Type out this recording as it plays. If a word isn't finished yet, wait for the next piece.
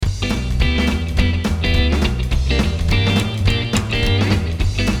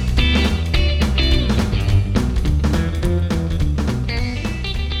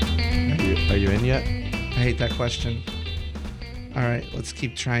question. All right, let's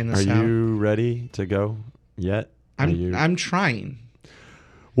keep trying this out. Are you ready to go yet? I'm trying.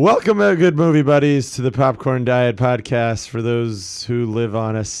 Welcome, good movie buddies, to the Popcorn Diet Podcast. For those who live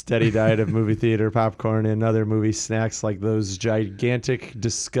on a steady diet of movie theater popcorn and other movie snacks like those gigantic,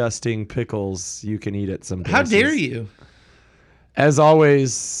 disgusting pickles you can eat at some places. How dare you? As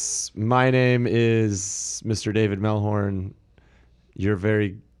always, my name is Mr. David Melhorn.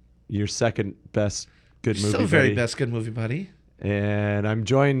 Your second best good movie buddy. Still very best good movie buddy. And I'm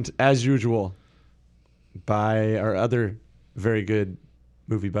joined, as usual, by our other very good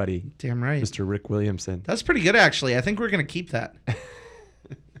movie buddy. Damn right. Mr. Rick Williamson. That's pretty good, actually. I think we're going to keep that.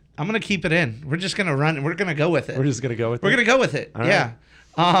 I'm going to keep it in. We're just going to run. We're going to go with it. We're just going to go with it? We're going to go with it. All yeah.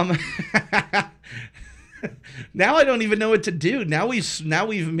 Right. Now I don't even know what to do. Now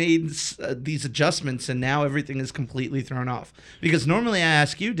we've made these adjustments, and now everything is completely thrown off. Because normally I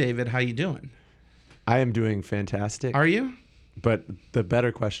ask you, David, how you doing? I am doing fantastic. Are you? But the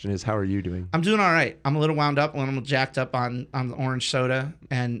better question is, how are you doing? I'm doing all right. I'm a little wound up, a little jacked up on the orange soda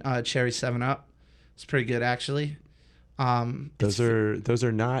and cherry 7-Up. It's pretty good, actually. Those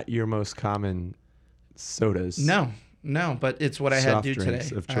are not your most common sodas. No, but it's what I had to do today.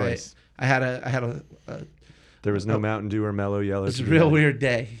 Of choice. I had a there was no Mountain Dew or Mellow Yellow. It's a real weird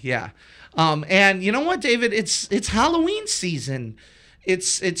day. Yeah. And you know what, David? It's Halloween season.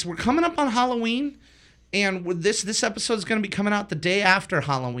 We're coming up on Halloween. And this episode is going to be coming out the day after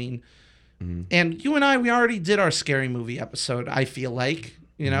Halloween. Mm-hmm. And you and I, we already did our scary movie episode, I feel like,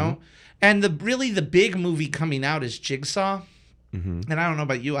 you know. And the big movie coming out is Jigsaw. Mm-hmm. And I don't know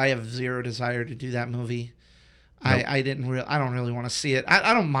about you, I have zero desire to do that movie. Nope. I don't really want to see it.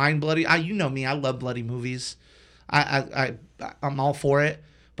 I don't mind bloody. You know me, I love bloody movies. I'm all for it.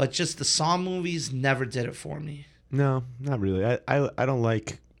 But just the Saw movies never did it for me. No, not really. I don't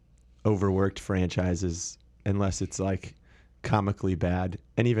like overworked franchises unless it's like comically bad,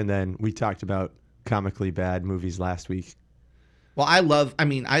 and even then we talked about comically bad movies last week. Well, I love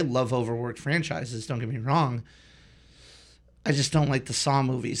overworked franchises, don't get me wrong. I just don't like the Saw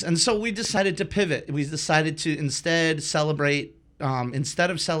movies, and so we decided to pivot. We decided to instead of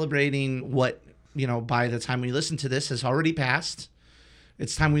celebrating what, you know, by the time we listen to this has already passed.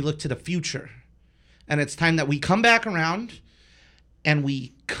 It's time we look to the future, and it's time that we come back around and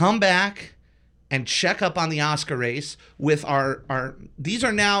we come back and check up on the Oscar race with our these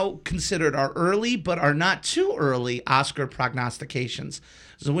are now considered our early but are not too early Oscar prognostications.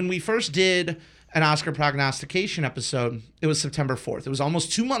 So when we first did an Oscar prognostication episode, it was September 4th. It was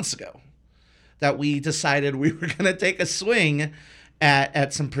almost 2 months ago that we decided we were going to take a swing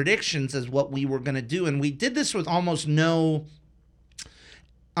at some predictions as what we were going to do. And we did this with almost no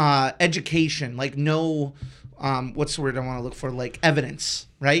education, like no... what's the word I want to look for? Like evidence,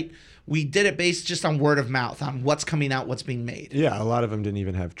 right? We did it based just on word of mouth, on what's coming out, what's being made. Yeah, a lot of them didn't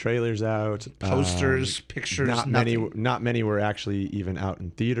even have trailers out. Posters, pictures, not many were actually even out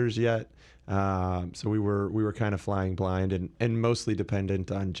in theaters yet. So we were kind of flying blind and mostly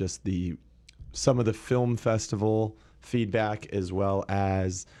dependent on just some of the film festival feedback, as well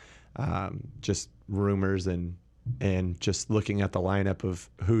as just rumors and just looking at the lineup of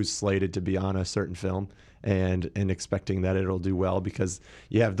who's slated to be on a certain film and expecting that it'll do well, because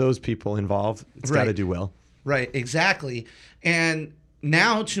you have those people involved. It's got to do well. Right, exactly. And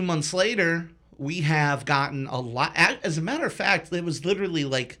now 2 months later, we have gotten a lot. As a matter of fact, it was literally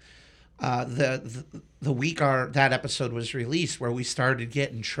like the week that episode was released where we started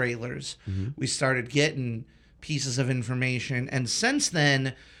getting trailers. Mm-hmm. We started getting pieces of information. And since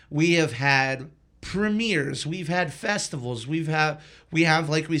then, we have had premieres, we've had festivals, we have,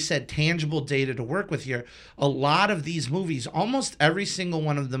 like we said, tangible data to work with here. A lot of these movies, almost every single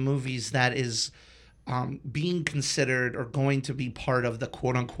one of the movies that is being considered or going to be part of the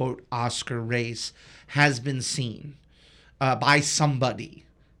quote-unquote Oscar race has been seen by somebody.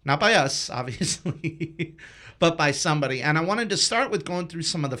 Not by us, obviously, but by somebody. And I wanted to start with going through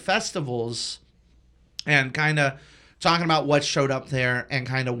some of the festivals and kind of talking about what showed up there and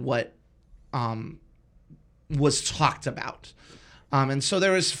kind of what was talked about. And so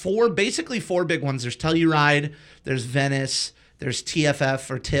there was basically four big ones. There's Telluride, there's Venice, there's TFF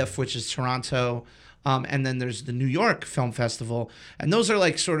or TIFF, which is Toronto, and then there's the New York Film Festival. And those are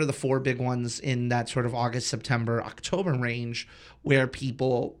like sort of the four big ones in that sort of August, September, October range where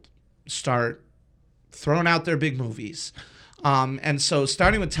people start throwing out their big movies. And so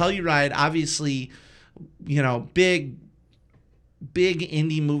starting with Telluride, obviously, you know, big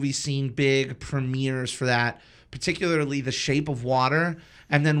indie movie scene, big premieres for that, particularly The Shape of Water,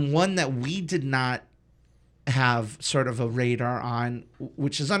 and then one that we did not have sort of a radar on,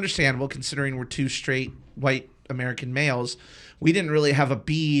 which is understandable considering we're two straight white American males. We didn't really have a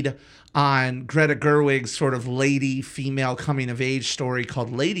bead on Greta Gerwig's sort of lady female coming of age story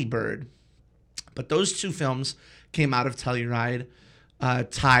called Lady Bird. But those two films came out of Telluride,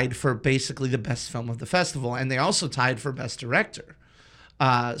 tied for basically the best film of the festival. And they also tied for best director.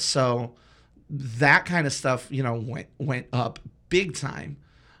 So that kind of stuff, went up big time.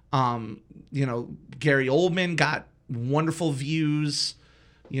 Gary Oldman got wonderful views.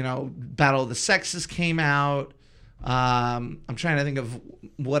 Battle of the Sexes came out. I'm trying to think of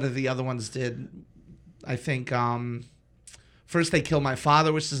what are the other ones did. I think First They Kill My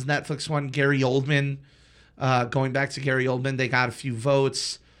Father, which is a Netflix one. Gary Oldman, going back to Gary Oldman, they got a few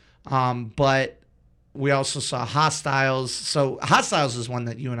votes. But we also saw Hostiles. So Hostiles is one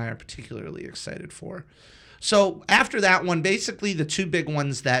that you and I are particularly excited for. So after that one, basically the two big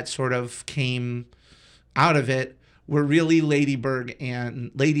ones that sort of came out of it were really Lady Bird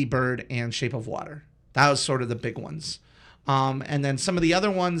and Shape of Water. That was sort of the big ones. And then some of the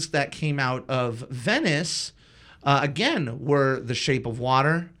other ones that came out of Venice, again, were The Shape of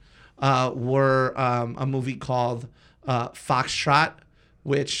Water, were a movie called Foxtrot,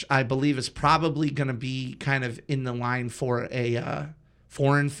 which I believe is probably going to be kind of in the line for a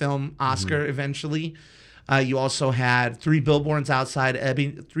foreign film Oscar eventually. You also had Three Billboards Outside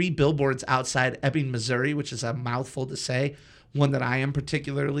Ebbing, Missouri, which is a mouthful to say, one that I am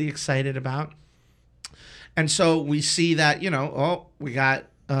particularly excited about. And so we see that, we got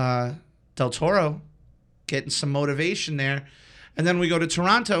Del Toro getting some motivation there. And then we go to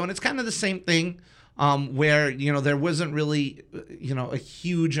Toronto, and it's kind of the same thing where, there wasn't really, a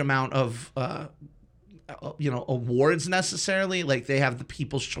huge amount of, awards necessarily. Like they have the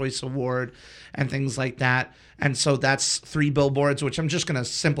People's Choice Award and things like that. And so that's Three Billboards, which I'm just going to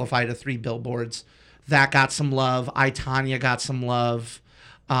simplify to Three Billboards. That got some love. I, Tonya got some love.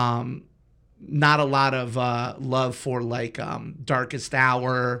 Not a lot of love for like Darkest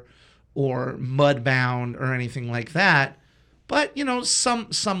Hour or Mudbound or anything like that. But,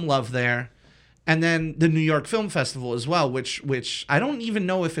 some love there. And then the New York Film Festival as well, which I don't even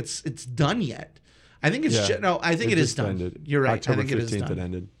know if it's done yet. I think it's I think it is done. Ended. You're right. October I think 15th it is done. It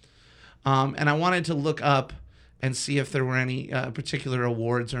ended. And I wanted to look up and see if there were any particular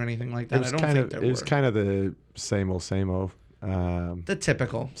awards or anything like that. I don't think there were. It was kind of the same old. The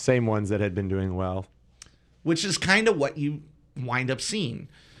typical. Same ones that had been doing well. Which is kind of what you wind up seeing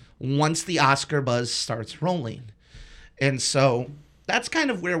once the Oscar buzz starts rolling. And so that's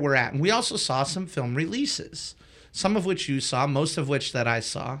kind of where we're at. And we also saw some film releases, some of which you saw, most of which that I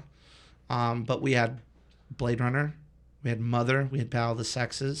saw. But we had Blade Runner, we had Mother, we had Battle of the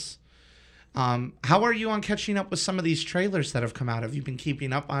Sexes. How are you on catching up with some of these trailers that have come out? Have you been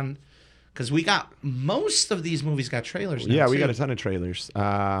keeping up on? Because we got most of these movies got trailers now, we got a ton of trailers.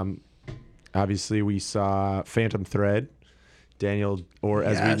 Obviously, we saw Phantom Thread,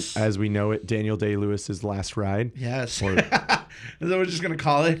 as we know it, Daniel Day-Lewis's last ride. Yes. Is that what we're just going to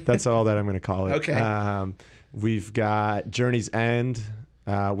call it? That's all that I'm going to call it. Okay. We've got Journey's End,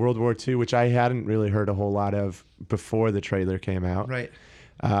 World War II, which I hadn't really heard a whole lot of before the trailer came out. Right.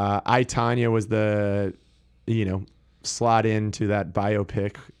 I, Tonya was the, slot into that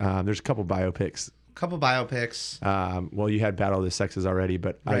biopic. There's a couple biopics. Well, you had Battle of the Sexes already,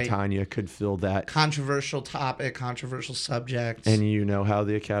 but right. I, Tonya could fill that. Controversial topic, controversial subject. And you know how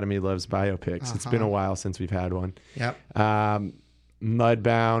the Academy loves biopics. It's been a while since we've had one. Yep.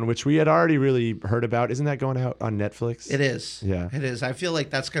 Mudbound, which we had already really heard about. Isn't that going out on Netflix? It is. Yeah. It is. I feel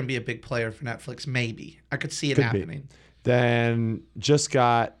like that's going to be a big player for Netflix. Maybe. I could see it happening. Then just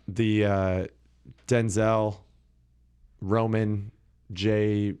got the Denzel, Roman,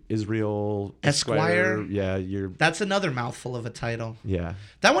 J. Israel Esquire. Yeah, that's another mouthful of a title. Yeah.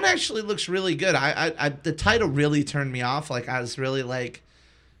 That one actually looks really good. I the title really turned me off. Like I was really like,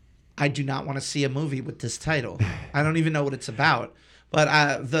 I do not want to see a movie with this title. I don't even know what it's about. But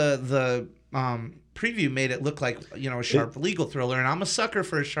the preview made it look like a sharp legal thriller, and I'm a sucker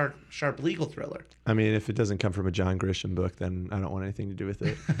for a sharp legal thriller. I mean, if it doesn't come from a John Grisham book, then I don't want anything to do with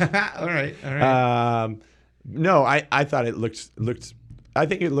it. All right. No, I thought it looked. I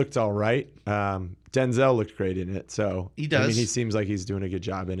think it looked all right. Denzel looked great in it, so he does. I mean, he seems like he's doing a good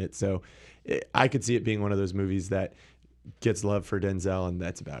job in it. So I could see it being one of those movies that gets love for Denzel, and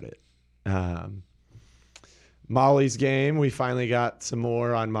that's about it. Molly's Game. We finally got some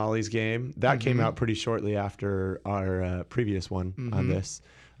more on Molly's Game. That came out pretty shortly after our previous one on this.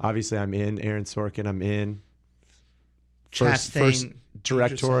 Obviously, I'm in. Aaron Sorkin, I'm in. First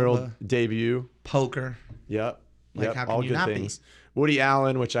directorial debut. Poker. Yep. Like, how can all you good not things. Woody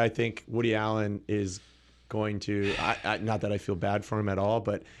Allen, which I think Woody Allen is going to. Not that I feel bad for him at all,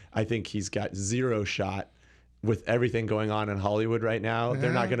 but I think he's got zero shot with everything going on in Hollywood right now.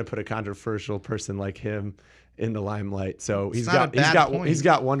 They're not going to put a controversial person like him in the limelight. So he's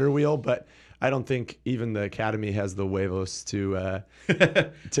got Wonder Wheel, but I don't think even the Academy has the huevos to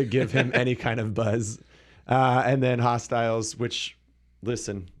give him any kind of buzz. And then Hostiles, which,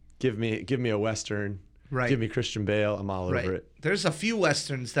 listen, give me a Western. Right. Give me Christian Bale. I'm all over it. There's a few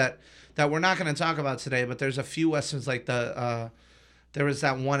Westerns that we're not going to talk about today, but there's a few Westerns like there was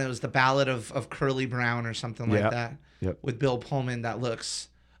that one, it was the Ballad of Curly Brown or something like that with Bill Pullman that looks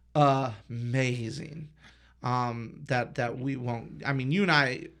amazing. That we won't, I mean, you and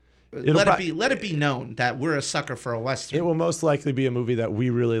I, let it be known that we're a sucker for a Western. It will most likely be a movie that we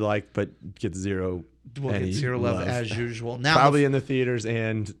really like, but get zero love as usual. Now, probably in the theaters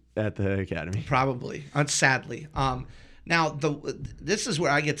and at the Academy. Probably, sadly. Now this is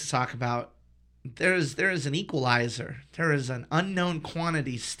where I get to talk about. There is an equalizer. There is an unknown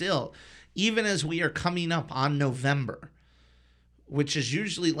quantity still, even as we are coming up on November, which is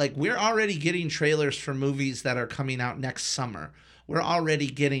usually like we're already getting trailers for movies that are coming out next summer. We're already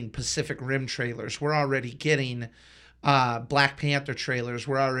getting Pacific Rim trailers. We're already getting Black Panther trailers.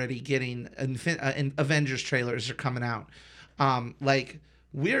 We're already getting Avengers trailers are coming out. Like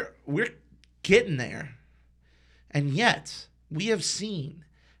we're getting there, and yet we have seen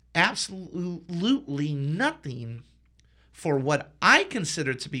absolutely nothing for what I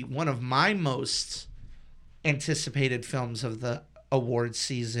consider to be one of my most anticipated films of the awards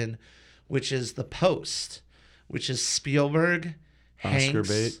season, which is The Post, which is Spielberg, Oscar Hanks,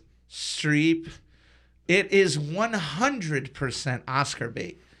 bait. Streep. It is 100% Oscar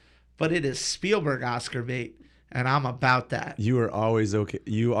bait, but it is Spielberg Oscar bait, and I'm about that. You are always okay.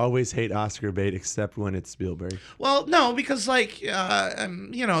 You always hate Oscar bait except when it's Spielberg. Well, no, because like there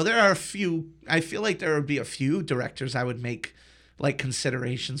are a few. I feel like there would be a few directors I would make like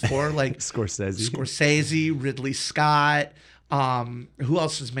considerations for, like Scorsese, Ridley Scott. Who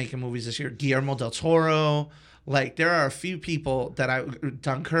else is making movies this year? Guillermo del Toro. Like there are a few people that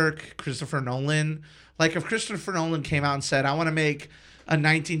Dunkirk, Christopher Nolan. Like if Christopher Nolan came out and said, I want to make a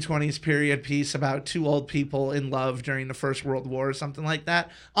 1920s period piece about two old people in love during the First World War or something like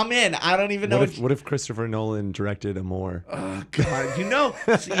that, I'm in. I don't even know. What if Christopher Nolan directed Amour? Oh, God. You know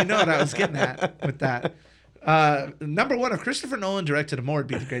what I was getting at with that. Number one, if Christopher Nolan directed Amour, it'd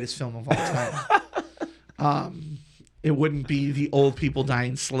be the greatest film of all time. It wouldn't be the old people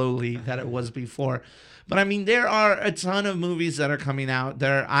dying slowly that it was before. But I mean, there are a ton of movies that are coming out.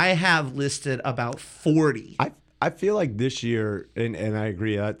 I have listed about 40. I feel like this year, and I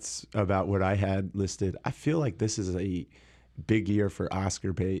agree, that's about what I had listed. I feel like this is a big year for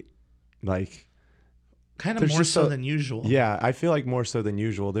Oscar bait. Like, kind of more so than usual. Yeah, I feel like more so than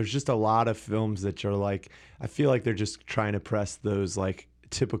usual. There's just a lot of films that are like, I feel like they're just trying to press those like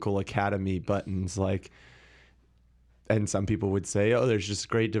typical Academy buttons, like, and some people would say, oh, there's just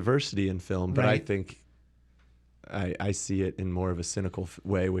great diversity in film. But right. I think I see it in more of a cynical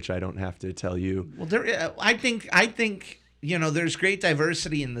way, which I don't have to tell you. Well, I think there's great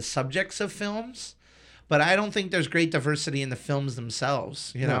diversity in the subjects of films, but I don't think there's great diversity in the films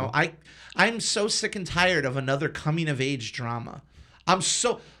themselves. You know, I'm so sick and tired of another coming of age drama. I'm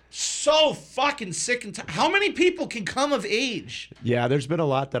so fucking sick and tired. How many people can come of age? Yeah, there's been a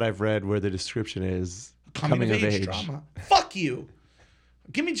lot that I've read where the description is coming of age drama. Fuck you.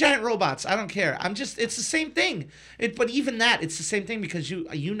 Give me giant robots. I don't care. It's the same thing. But even that, it's the same thing because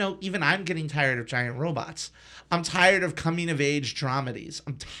even I'm getting tired of giant robots. I'm tired of coming of age dramedies.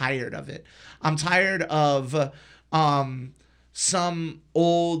 I'm tired of it. I'm tired of some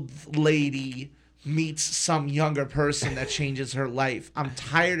old lady meets some younger person that changes her life. I'm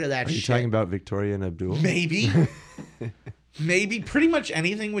tired of that shit. Are you talking about Victoria and Abdul? Maybe. Maybe. Pretty much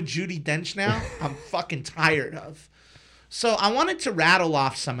anything with Judi Dench now, I'm fucking tired of. So I wanted to rattle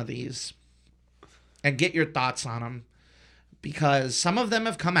off some of these and get your thoughts on them because some of them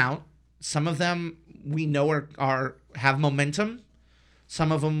have come out. Some of them we know have momentum.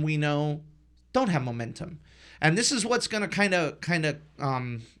 Some of them we know don't have momentum. And this is what's going to kind of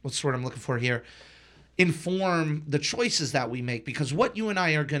what's the word I'm looking for here, inform the choices that we make. Because what you and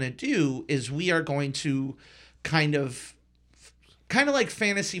I are going to do is we are going to kind of like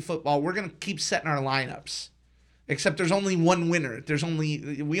fantasy football. We're going to keep setting our lineups. Except there's only one winner.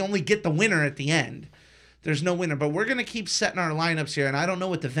 We only get the winner at the end. There's no winner. But we're going to keep setting our lineups here. And I don't know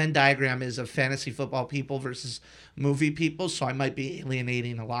what the Venn diagram is of fantasy football people versus movie people. So I might be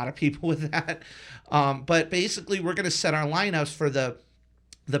alienating a lot of people with that. But basically, we're going to set our lineups for the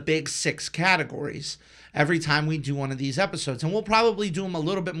the big 6 categories every time we do one of these episodes. And we'll probably do them a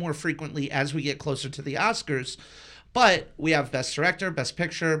little bit more frequently as we get closer to the Oscars. But we have Best Director, Best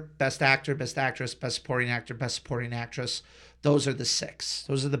Picture, Best Actor, Best Actress, Best Supporting Actor, Best Supporting Actress. Those are the 6.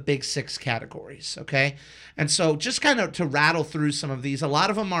 Those are the big 6 categories, okay? And so just kind of to rattle through some of these, a lot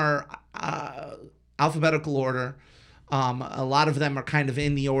of them are alphabetical order. A lot of them are kind of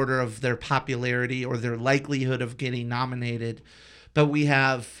in the order of their popularity or their likelihood of getting nominated. But we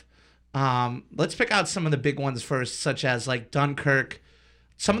have, let's pick out some of the big ones first, such as like Dunkirk,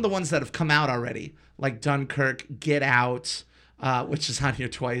 some of the ones that have come out already, like Dunkirk, Get Out, which is on here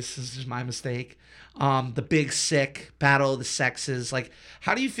twice. This is my mistake. The Big Sick, Battle of the Sexes. Like,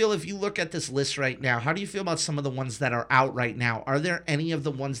 how do you feel if you look at this list right now? How do you feel about some of the ones that are out right now? Are there any of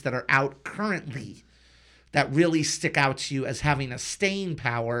the ones that are out currently that really stick out to you as having a staying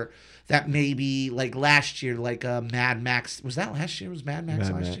power that maybe like last year, like Mad Max? Was that last year? Was Mad Max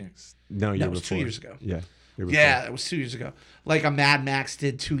last year? No, it was 2 years ago. Yeah. Yeah, it was 2 years ago. Like a Mad Max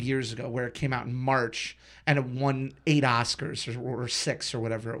did 2 years ago, where it came out in March and it won 8 Oscars or 6 or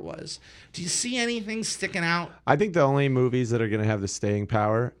whatever it was. Do you see anything sticking out? I think the only movies that are going to have the staying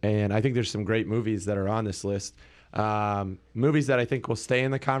power, and I think there's some great movies that are on this list. Movies that I think will stay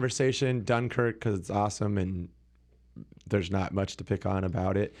in the conversation: Dunkirk, because it's awesome and there's not much to pick on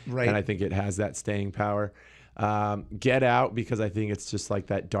about it. Right. And I think it has that staying power. Get Out, because I think it's just like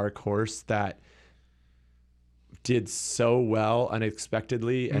that dark horse that did so well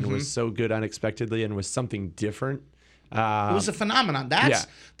unexpectedly and was so good unexpectedly and was something different. It was a phenomenon.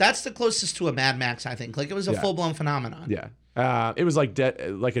 That's the closest to a Mad Max, I think. Like, it was a full-blown phenomenon. Yeah. It was like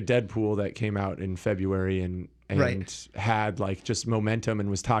like a Deadpool that came out in February and had like just momentum and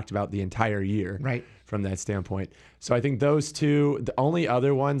was talked about the entire year from that standpoint. So I think those two, the only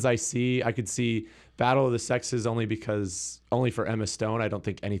other ones I could see Battle of the Sexes only for Emma Stone. I don't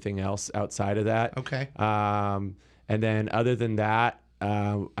think anything else outside of that. Okay. And then other than that,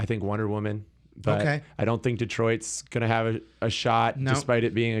 I think Wonder Woman. But I don't think Detroit's going to have a shot, despite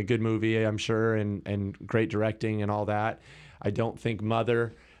it being a good movie, I'm sure, and great directing and all that. I don't think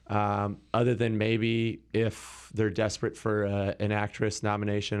Mother, other than maybe if they're desperate for an actress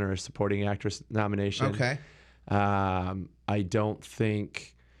nomination or a supporting actress nomination. Okay. I don't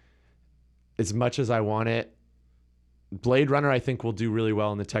think, as much as I want it, Blade Runner, I think, will do really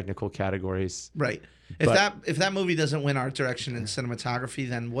well in the technical categories. Right. If that movie doesn't win art direction and cinematography,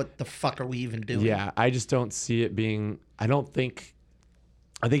 then what the fuck are we even doing? Yeah, I just don't see it being. I think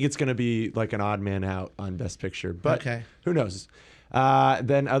it's going to be like an odd man out on Best Picture, but who knows?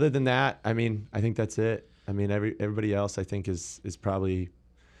 Then other than that, I mean, I think that's it. I mean, everybody else, I think, is probably.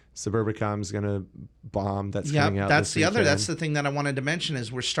 Suburbicom's gonna bomb. That's coming out. That's this weekend. That's the thing that I wanted to mention is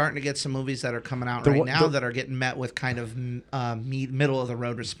we're starting to get some movies that are coming out right now that are getting met with kind of middle of the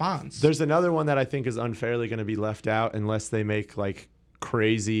road response. There's another one that I think is unfairly going to be left out unless they make like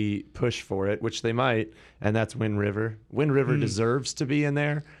crazy push for it, which they might, and that's Wind River. Wind River deserves to be in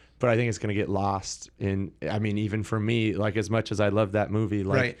there, but I think it's going to get lost in. I mean, even for me, like as much as I love that movie,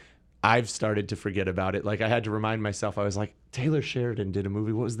 like. I've started to forget about it. Like I had to remind myself. I was like, Taylor Sheridan did a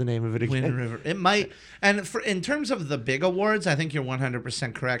movie. What was the name of it again? Wind River. It might. And in terms of the big awards, I think you're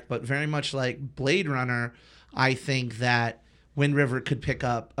 100% correct. But very much like Blade Runner, I think that Wind River could pick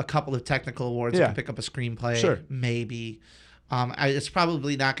up a couple of technical awards. It could pick up a screenplay, maybe. It's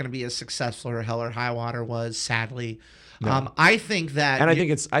probably not going to be as successful as Hell or High Water was, sadly. No. I think that, and I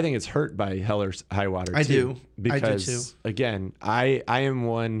think it's hurt by Hell or High Water. I do because too. Again, I am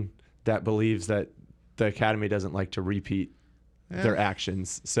one that believes that the Academy doesn't like to repeat their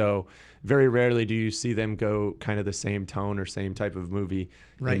actions. So very rarely do you see them go kind of the same tone or same type of movie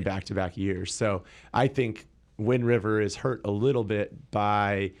in back-to-back years. So I think Wind River is hurt a little bit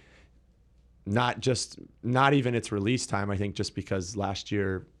by not even its release time. I think just because last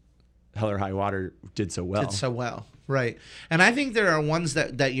year Hell or High Water did so well. Right. And I think there are ones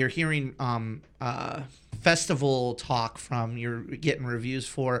that you're hearing festival talk from, you're getting reviews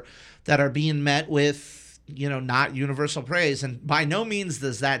for, that are being met with, not universal praise. And by no means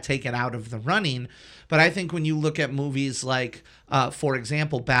does that take it out of the running. But I think when you look at movies like, for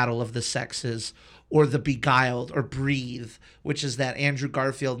example, Battle of the Sexes, or The Beguiled, or Breathe, which is that Andrew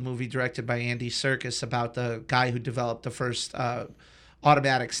Garfield movie directed by Andy Serkis about the guy who developed the first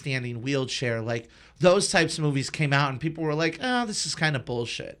automatic standing wheelchair. Like, those types of movies came out and people were like, oh, this is kind of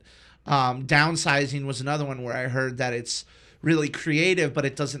bullshit. Downsizing was another one where I heard that it's really creative, but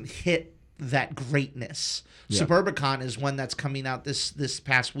it doesn't hit that greatness. Suburbicon is one that's coming out this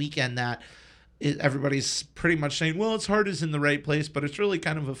past weekend that everybody's pretty much saying, well, its heart is in the right place, but it's really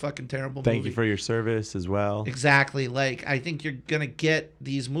kind of a fucking terrible movie. Thank you for your service as well. Exactly. Like, I think you're going to get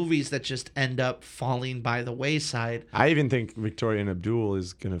these movies that just end up falling by the wayside. I even think Victoria and Abdul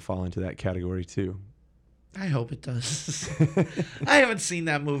is going to fall into that category too. I hope it does. I haven't seen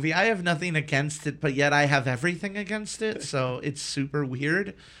that movie. I have nothing against it, but yet I have everything against it. So it's super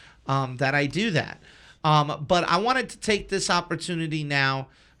weird that I do that. But I wanted to take this opportunity now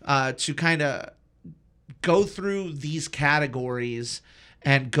to kind of go through these categories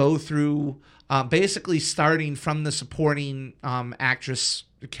and go through basically starting from the supporting actress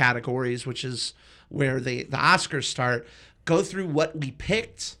categories, which is where the Oscars start, go through what we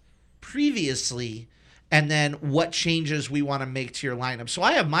picked previously and then what changes we want to make to your lineup. So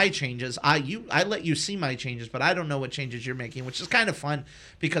I have my changes. I let you see my changes, but I don't know what changes you're making, which is kind of fun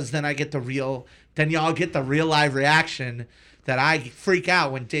because then y'all get the real live reaction that I freak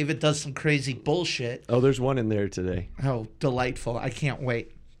out when David does some crazy bullshit. Oh, there's one in there today. Oh, delightful. I can't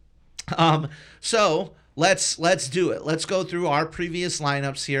wait. So let's do it. Let's go through our previous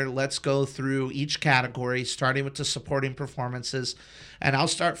lineups here. Let's go through each category, starting with the supporting performances. And I'll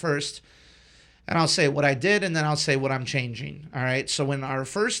start first. And I'll say what I did, and then I'll say what I'm changing. All right. So when our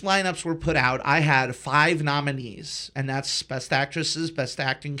first lineups were put out, I had 5 nominees, and that's Best Actresses, Best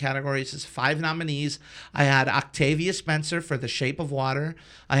Acting categories is 5 nominees. I had Octavia Spencer for The Shape of Water.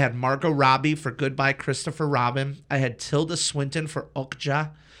 I had Margot Robbie for Goodbye Christopher Robin. I had Tilda Swinton for Okja.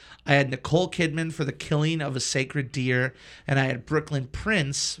 I had Nicole Kidman for The Killing of a Sacred Deer, and I had Brooklyn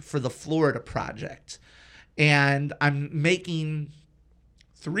Prince for The Florida Project. And I'm making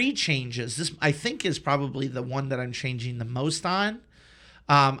 3 changes. This, I think, is probably the one that I'm changing the most on.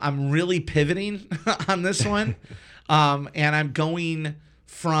 I'm really pivoting on this one. And I'm going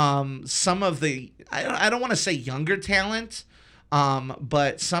from some of the, I don't want to say younger talent,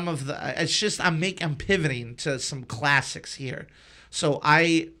 but some of the, it's just, I'm pivoting to some classics here. So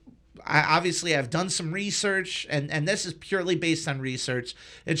I obviously I've done some research, and this is purely based on research.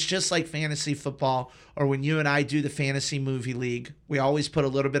 It's just like fantasy football, or when you and I do the fantasy movie league, we always put a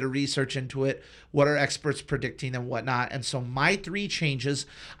little bit of research into it. What are experts predicting and whatnot? And so my 3 changes,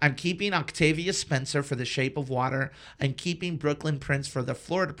 I'm keeping Octavia Spencer for The Shape of Water. I'm keeping Brooklyn Prince for The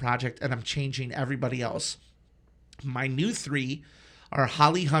Florida Project, and I'm changing everybody else. My new 3 are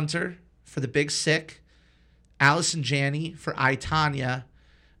Holly Hunter for The Big Sick, Allison Janney for I, Tonya,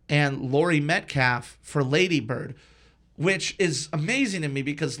 and Laurie Metcalf for Lady Bird, which is amazing to me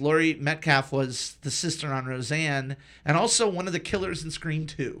because Laurie Metcalf was the sister on Roseanne and also one of the killers in Scream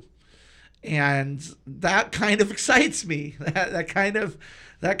 2. And that kind of excites me. That kind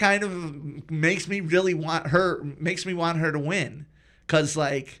of makes me really want her to win. Cause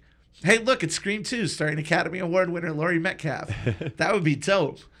like, hey, look, it's Scream 2 starring Academy Award winner Laurie Metcalf. That would be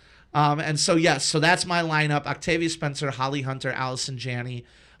dope. And so yes, so that's my lineup: Octavia Spencer, Holly Hunter, Allison Janney,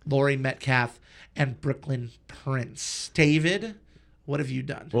 Laurie Metcalf, and Brooklyn Prince. David, what have you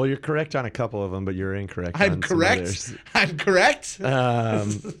done? Well, you're correct on a couple of them, but you're incorrect I'm on correct. some others. I'm correct.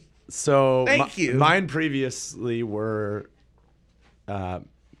 So Thank you. Mine previously were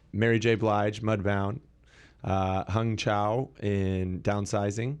Mary J. Blige, Mudbound, Hung Chow in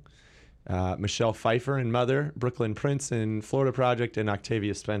Downsizing, Michelle Pfeiffer in Mother, Brooklyn Prince in Florida Project, and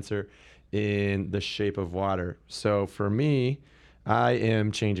Octavia Spencer in The Shape of Water. So for me, I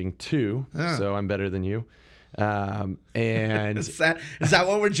am changing 2, so I'm better than you. And is that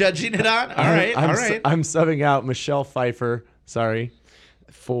what we're judging it on? All right. I'm subbing out Michelle Pfeiffer,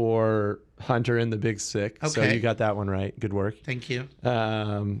 for Hunter and the Big Sick. Okay. So you got that one right. Good work. Thank you.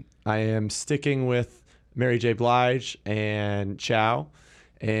 I am sticking with Mary J. Blige and Chow,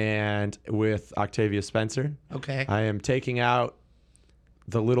 and with Octavia Spencer. Okay. I am taking out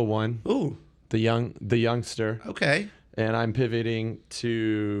the little one. Ooh. The youngster. Okay. And I'm pivoting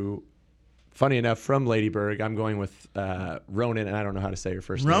to, funny enough, from Lady Bird, I'm going with Ronan, and I don't know how to say her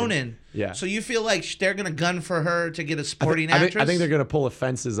first name. Ronan. Yeah. So you feel like they're going to gun for her to get a supporting actress? I think they're going to pull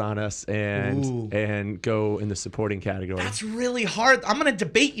offenses on us and go in the supporting category. That's really hard. I'm going to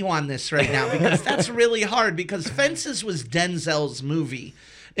debate you on this right now because that's really hard because Fences was Denzel's movie.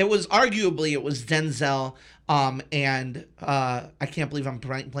 It was Denzel and I can't believe I'm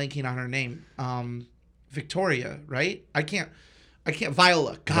blanking on her name. Victoria, right? I can't.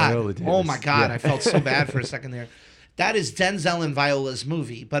 Viola. God. Viola Davis. Oh my God. Yeah. I felt so bad for a second there. That is Denzel and Viola's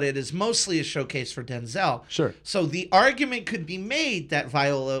movie, but it is mostly a showcase for Denzel. Sure. So the argument could be made that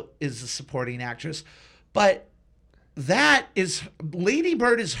Viola is a supporting actress, but Lady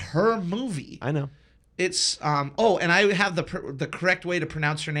Bird is her movie. I know. It's and I have the correct way to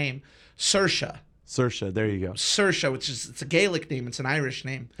pronounce her name, Saoirse. Saoirse, there you go. Saoirse, which is it's a Gaelic name, it's an Irish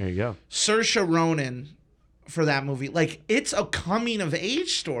name. There you go. Saoirse Ronan for that movie. Like, it's a coming of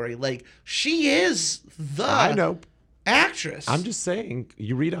age story. Like, she is the I know. actress. I'm just saying,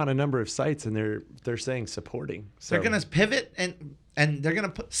 you read on a number of sites and they're saying supporting. So They're gonna pivot and they're gonna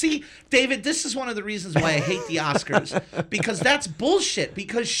put. See, David, this is one of the reasons why I hate the Oscars because that's bullshit.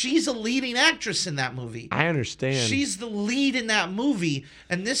 Because she's a leading actress in that movie. I understand. She's the lead in that movie,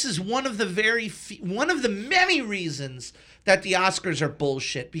 and this is one of the one of the many reasons that the Oscars are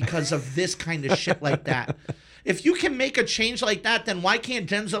bullshit because of this kind of shit like that. If you can make a change like that, then why can't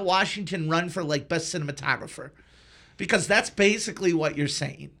Denzel Washington run for like best cinematographer? Because that's basically what you're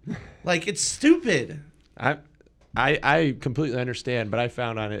saying. Like, it's stupid. I completely understand, but I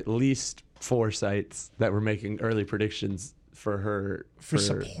found on at least 4 sites that were making early predictions for her For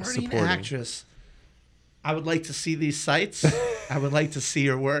supporting actress. I would like to see these sites. I would like to see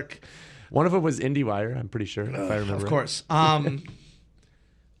her work. One of them was IndieWire, I'm pretty sure, if I remember. Of course.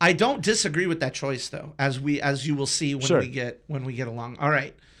 I don't disagree with that choice, though, as you will see when we get along. All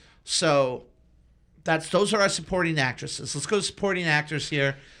right. So those are our supporting actresses. Let's go to supporting actors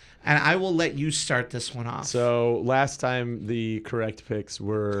here. And I will let you start this one off. So last time the correct picks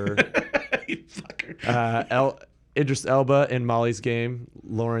were You fucker. Idris Elba in Molly's Game,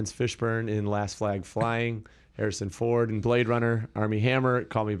 Lawrence Fishburne in Last Flag Flying, Harrison Ford in Blade Runner, Armie Hammer,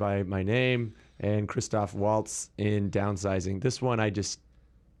 Call Me by My Name, and Christoph Waltz in Downsizing. This one I just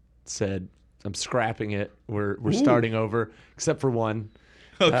said I'm scrapping it. We're starting over, except for one.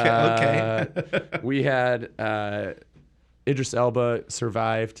 Okay. We had Idris Elba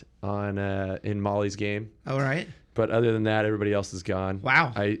survived on in Molly's Game. All right. But other than that, everybody else is gone.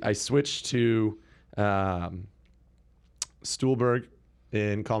 Wow. I switched to Stuhlberg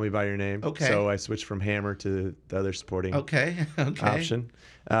in Call Me by Your Name. Okay. So I switched from Hammer to the other supporting option.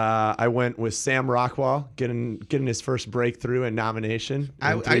 I went with Sam Rockwell getting his first breakthrough and nomination.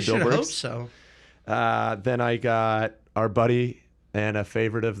 I should hope so. Then I got our buddy and a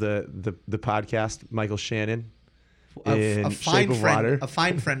favorite of the podcast, Michael Shannon. A fine friend of the podcast.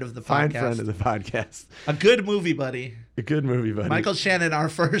 Fine friend of the podcast. A good movie buddy. A good movie buddy. Michael Shannon, our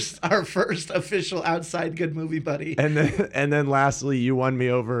first official outside good movie buddy. And then lastly, you won me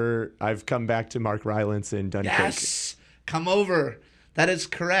over. I've come back to Mark Rylance in Dunkirk. Yes, come over. That is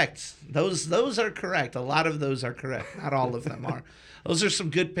correct. Those are correct. A lot of those are correct. Not all of them are. Those are some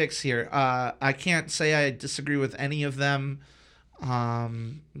good picks here. I can't say I disagree with any of them.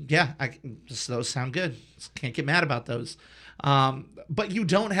 Those sound good. Can't get mad about those. But you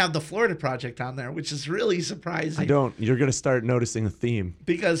don't have the Florida Project on there, which is really surprising. I don't. You're going to start noticing a theme.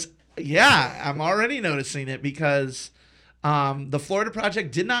 Because, I'm already noticing it because the Florida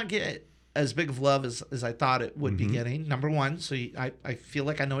Project did not get as big of love as I thought it would be getting, number one. So I feel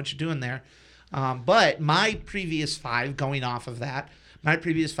like I know what you're doing there. But my previous 5, going off of that, my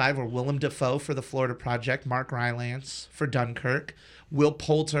previous 5 were Willem Dafoe for the Florida Project, Mark Rylance for Dunkirk, Will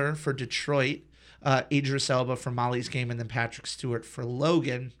Poulter for Detroit, Idris Elba for Molly's Game, and then Patrick Stewart for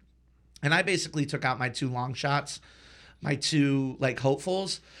Logan. And I basically took out my 2 long shots, my 2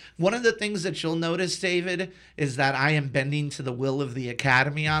 hopefuls. One of the things that you'll notice, David, is that I am bending to the will of the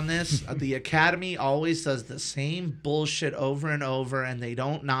Academy on this. The Academy always does the same bullshit over and over, and they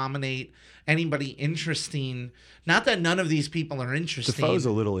don't nominate anybody interesting. Not that none of these people are interesting. Defoe's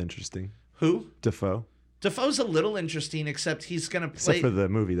a little interesting. Who? Defoe. Defoe's a little interesting, except he's going to play... Except for the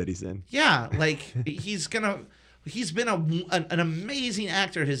movie that he's in. Yeah, he's been an amazing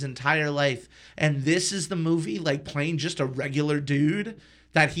actor his entire life, and this is the movie, playing just a regular dude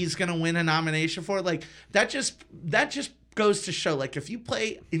that he's going to win a nomination for. That just goes to show, if you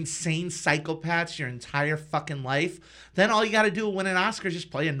play insane psychopaths your entire fucking life, then all you got to do to win an Oscar is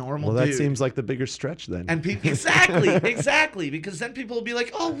just play a normal dude. Well, that seems like the bigger stretch then. And exactly, because then people will be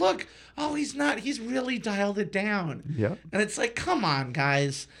like, oh, look, he's really dialed it down. Yeah. And it's like, come on,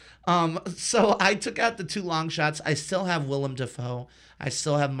 guys. So I took out the 2 long shots. I still have Willem Dafoe. I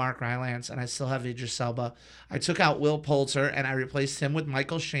still have Mark Rylance, and I still have Idris Elba. I took out Will Poulter, and I replaced him with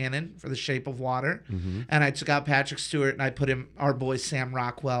Michael Shannon for The Shape of Water. Mm-hmm. And I took out Patrick Stewart, and I put our boy Sam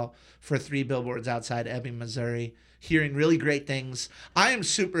Rockwell for 3 Billboards Outside Ebbing, Missouri. Hearing really great things. I am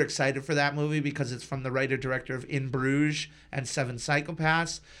super excited for that movie because it's from the writer-director of In Bruges and 7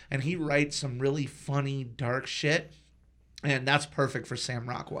 Psychopaths, and he writes some really funny, dark shit, and that's perfect for Sam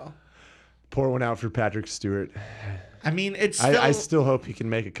Rockwell. Pour one out for Patrick Stewart. I mean, it's still... I still hope he can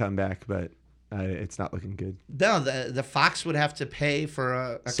make a comeback, but it's not looking good. No, the Fox would have to pay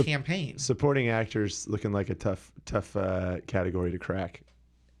for a campaign. Supporting actors looking like a tough category to crack.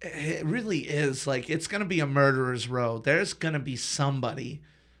 It really is. It's going to be a murderer's row. There's going to be somebody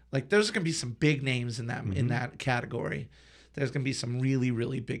Like there's gonna be some big names in that category. There's gonna be some really,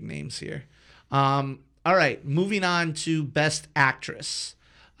 really big names here. All right, moving on to Best Actress.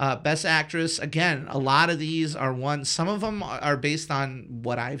 Best Actress, again, a lot of these are some of them are based on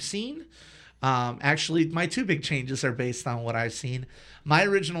what I've seen. Actually, my two big changes are based on what I've seen. My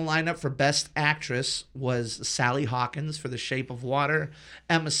original lineup for Best Actress was Sally Hawkins for The Shape of Water,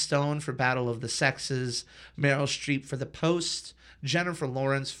 Emma Stone for Battle of the Sexes, Meryl Streep for The Post, Jennifer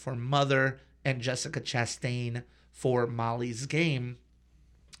Lawrence for Mother, and Jessica Chastain for Molly's Game.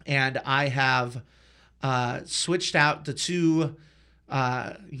 And I have switched out the two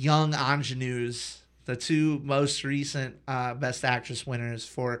young ingenues, the two most recent Best Actress winners,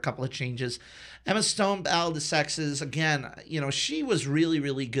 for a couple of changes. Emma Stone, Battle of the Sexes, again, she was really,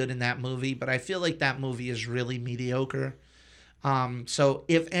 really good in that movie, but I feel like that movie is really mediocre. So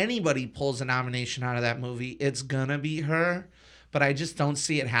if anybody pulls a nomination out of that movie, it's gonna be her, but I just don't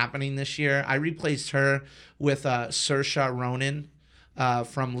see it happening this year. I replaced her with Saoirse Ronan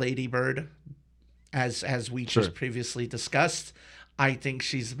from Lady Bird, as we just previously discussed. I think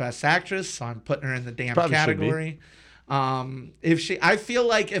she's the Best Actress, so I'm putting her in the damn category. I feel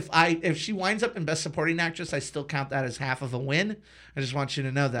like if she winds up in Best Supporting Actress, I still count that as half of a win. I just want you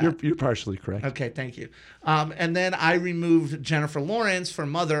to know that. You're partially correct. Okay, thank you. And then I removed Jennifer Lawrence for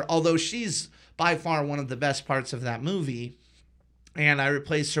Mother, although she's by far one of the best parts of that movie. And I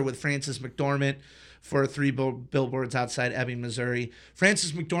replaced her with Frances McDormand for Three Billboards Outside Ebbing, Missouri.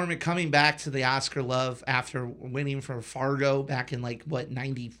 Frances McDormand coming back to the Oscar love after winning for Fargo back in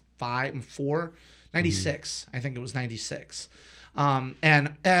 96. I think it was 96.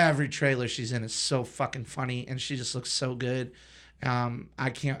 And every trailer she's in is so fucking funny, and she just looks so good. I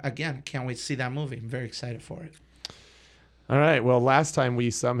can't wait to see that movie. I'm very excited for it. All right. Well, last time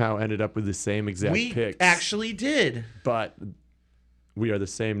we somehow ended up with the same exact picks. We actually did. But we are the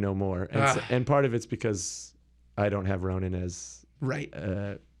same no more. And part of it's because I don't have Ronan as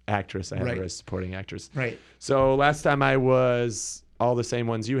actress. I have her as supporting actress. Right. So last time I was all the same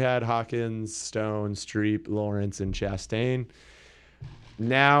ones you had: Hawkins, Stone, Streep, Lawrence, and Chastain.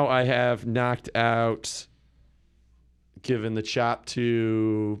 Now I have knocked out, given the chop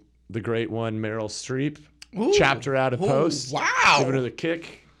to the great one, Meryl Streep. Ooh. Chopped her out of Post. Wow. Given her the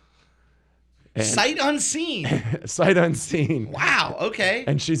kick. And sight unseen. Sight unseen. Wow. Okay.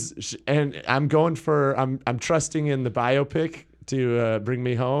 And and I'm going for I'm trusting in the biopic to bring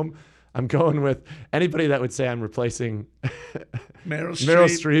me home. I'm going with anybody that would say I'm replacing Meryl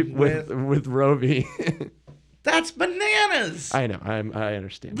Streep with Roby. That's bananas. I know. I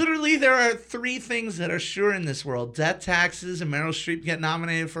understand. Literally, there are three things that are sure in this world: death, taxes, and Meryl Streep get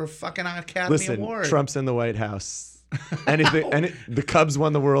nominated for a fucking Academy Award. Trump's in the White House. Anything. The Cubs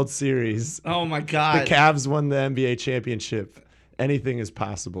won the World Series. Oh my God. The Cavs won the NBA championship. Anything is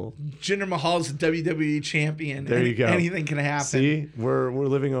possible. Jinder Mahal's a WWE champion. There you go. Anything can happen. See, we're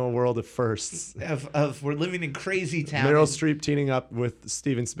living in a world of firsts. We're living in crazy town. Meryl Streep teaming up with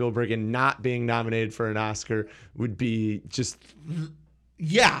Steven Spielberg and not being nominated for an Oscar would be just.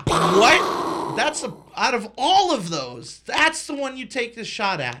 Yeah. What? Out of all of those, that's the one you take this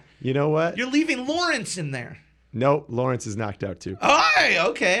shot at. You know what? You're leaving Lawrence in there. Nope, Lawrence is knocked out too. Oh,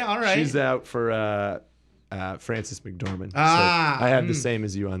 okay, all right. She's out for Frances McDormand. So I had the same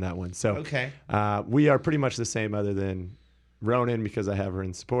as you on that one. So okay. We are pretty much the same, other than Ronan, because I have her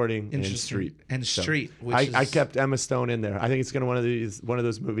in supporting, and Streep. And Streep. I kept Emma Stone in there. I think it's one of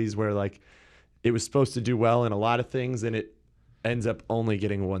those movies where it was supposed to do well in a lot of things, and it ends up only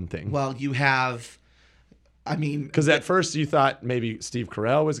getting one thing. Well, you have. Because at first you thought maybe Steve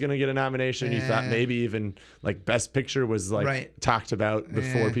Carell was going to get a nomination. You thought maybe even Best Picture was talked about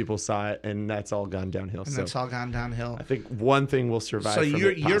before people saw it, and that's all gone downhill. That's all gone downhill. I think one thing will survive.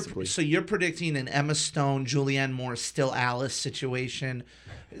 So you're predicting an Emma Stone, Julianne Moore, Still Alice situation.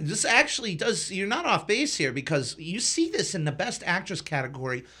 This actually does. You're not off base here, because you see this in the Best Actress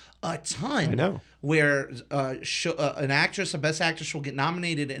category a ton. I know. Where an actress, a Best Actress, will get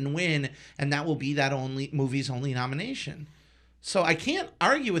nominated and win, and that will be that movie's only nomination. So I can't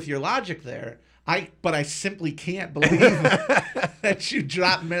argue with your logic there. But I simply can't believe that you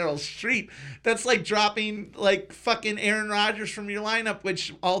dropped Meryl Streep. That's like dropping fucking Aaron Rodgers from your lineup,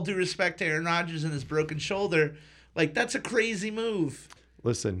 which, all due respect to Aaron Rodgers and his broken shoulder, that's a crazy move.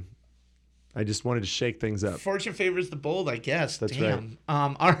 Listen, I just wanted to shake things up. Fortune favors the bold, I guess. That's Damn.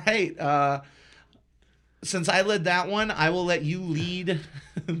 Right. All right. Since I led that one, I will let you lead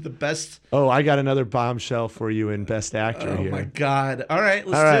the best. Oh, I got another bombshell for you in Best Actor here. Oh, my God. All right,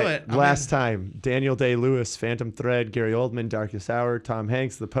 let's do it. Last time, Daniel Day-Lewis, Phantom Thread, Gary Oldman, Darkest Hour, Tom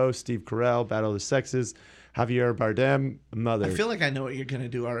Hanks, The Post, Steve Carell, Battle of the Sexes, Javier Bardem, Mother. I feel like I know what you're gonna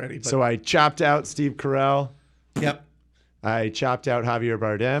do already. But... So I chopped out Steve Carell. Yep. I chopped out Javier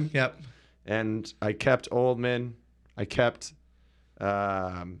Bardem. Yep. And I kept Oldman. I kept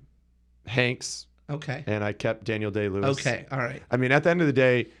Hanks. Okay. And I kept Daniel Day-Lewis. Okay. All right. I mean, at the end of the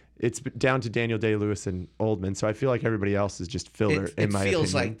day, it's down to Daniel Day-Lewis and Oldman. So I feel like everybody else is just filler, in my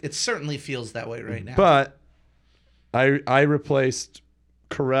opinion. It certainly feels that way right now. But I replaced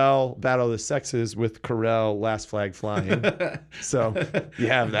Carell, Battle of the Sexes, with Carell, Last Flag Flying. So you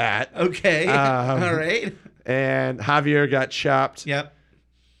have that. Okay. All right. And Javier got chopped. Yep.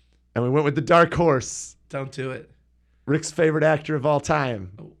 And we went with the dark horse. Don't do it. Rick's favorite actor of all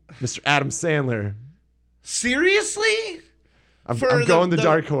time, Mr. Adam Sandler. Seriously? I'm going the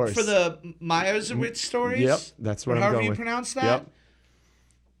dark horse. For the Meyerowitz stories? Yep, that's what I'm going with. However you pronounce that? Yep.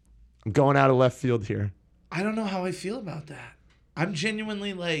 I'm going out of left field here. I don't know how I feel about that. I'm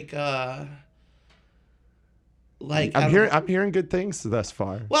genuinely I'm hearing good things thus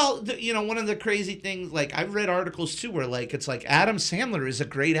far. Well, one of the crazy things, like I've read articles too where like it's like Adam Sandler is a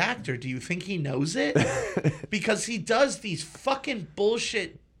great actor. Do you think he knows it? Because he does these fucking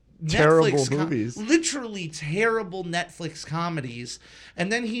bullshit terrible movies. Literally terrible Netflix comedies.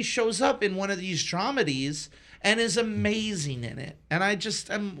 And then he shows up in one of these dramedies and is amazing in it. And I just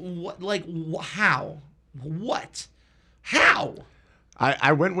am how? What? How?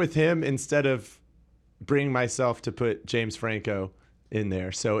 I went with him instead of bringing myself to put James Franco in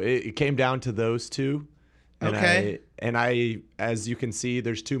there. So it came down to those two. And okay. I, as you can see,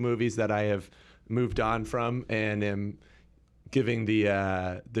 there's two movies that I have moved on from and am giving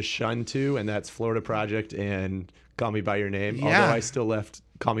the shun to, and that's Florida Project and Call Me By Your Name. Yeah. Although I still left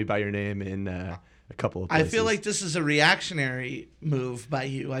Call Me By Your Name in a couple of places. I feel like this is a reactionary move by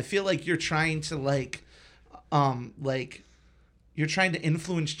you. I feel like you're trying to you're trying to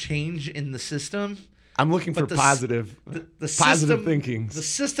influence change in the system. I'm looking for positive thinking. The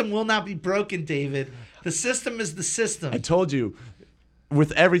system will not be broken, David. The system is the system. I told you,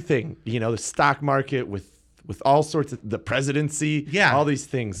 with everything, the stock market, with all sorts of the presidency, all these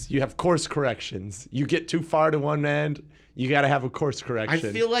things, you have course corrections. You get too far to one end, you got to have a course correction.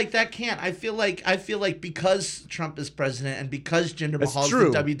 I feel like that can't. I feel like because Trump is president and because Jinder Mahal is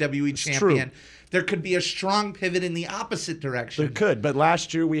the WWE champion, there could be a strong pivot in the opposite direction. There could, but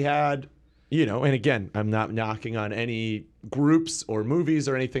last year we had, and again, I'm not knocking on any groups or movies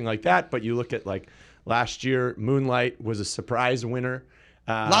or anything like that, but you look at like last year, Moonlight was a surprise winner.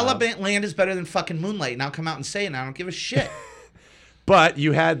 La La Land is better than fucking Moonlight, and I'll come out and say it, and I don't give a shit. But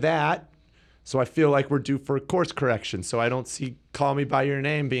you had that, so I feel like we're due for a course correction. So I don't see Call Me By Your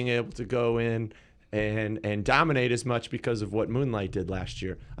Name being able to go in and dominate as much because of what Moonlight did last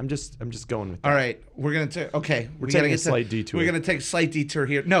year. I'm just going with that. All right, we're gonna we're taking a slight detour. We're gonna take a slight detour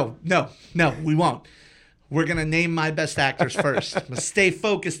here. No, we won't. We're gonna name my best actors first. I'm gonna stay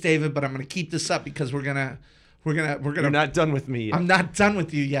focused, David, but I'm gonna keep this up because we're gonna. You're not done with me yet. I'm not done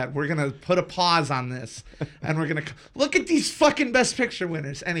with you yet. We're gonna put a pause on this, and we're gonna look at these fucking Best Picture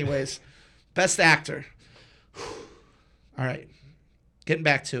winners. Anyways, Best Actor. All right, getting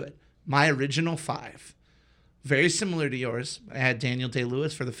back to it. My original 5, very similar to yours. I had Daniel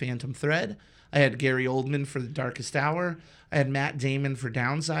Day-Lewis for The Phantom Thread. I had Gary Oldman for The Darkest Hour. I had Matt Damon for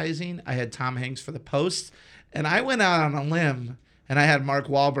Downsizing. I had Tom Hanks for The Post, and I went out on a limb and I had Mark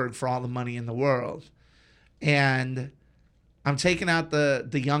Wahlberg for All the Money in the World. And I'm taking out the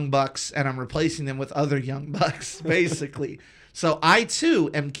young bucks and I'm replacing them with other young bucks, basically. So I,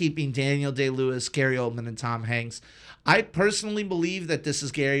 too, am keeping Daniel Day-Lewis, Gary Oldman, and Tom Hanks. I personally believe that this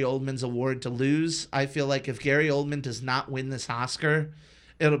is Gary Oldman's award to lose. I feel like if Gary Oldman does not win this Oscar,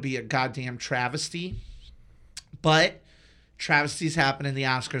 it'll be a goddamn travesty. But travesties happen in the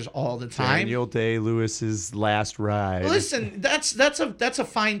Oscars all the time. Daniel Day-Lewis's last ride. Listen, that's a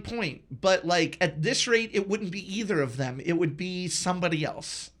fine point, but like at this rate, it wouldn't be either of them. It would be somebody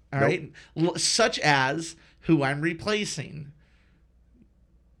else. All right, such as who I'm replacing.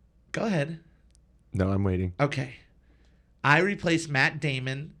 Go ahead. No, I'm waiting. Okay, I replaced Matt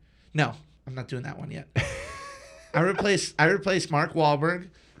Damon. No, I'm not doing that one yet. I replaced Mark Wahlberg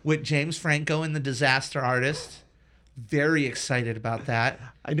with James Franco in The Disaster Artist. Very excited about that.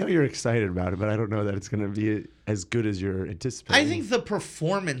 I know you're excited about it, but I don't know that it's going to be as good as you're anticipating. I think the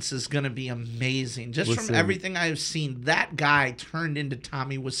performance is going to be amazing. Just from everything I've seen, that guy turned into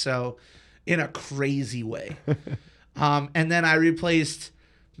Tommy Wiseau in a crazy way. And then I replaced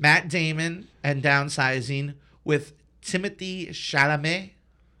Matt Damon and Downsizing with Timothée Chalamet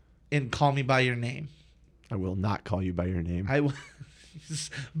in Call Me By Your Name. I will not call you by your name. I will.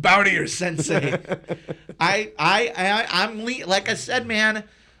 Bow to your sensei. I'm like I said, man.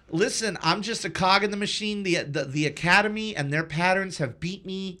 Listen, I'm just a cog in the machine. The Academy and their patterns have beat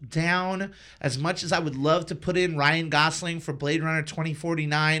me down. As much as I would love to put in Ryan Gosling for Blade Runner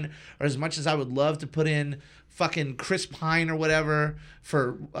 2049, or as much as I would love to put in fucking Chris Pine or whatever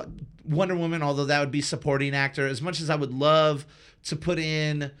for Wonder Woman, although that would be supporting actor, as much as I would love to put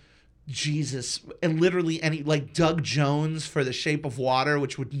in Jesus and literally any like Doug Jones for The Shape of Water,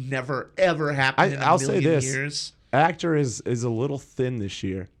 which would never ever happen in a I'll million say this. years. Actor is a little thin this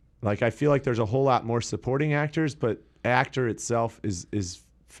year. Like, I feel like there's a whole lot more supporting actors, but actor itself is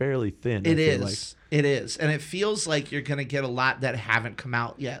fairly thin. It is. It is. And it feels like you're going to get a lot that haven't come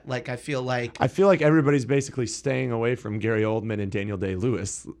out yet. Like, I feel like everybody's basically staying away from Gary Oldman and Daniel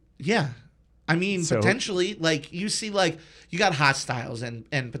Day-Lewis. Yeah. I mean, So- potentially, like, you see, like, you got Hostiles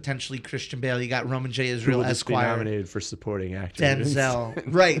and potentially Christian Bale. You got Roman J. Who Israel will just be Esquire. nominated for supporting actor. Denzel.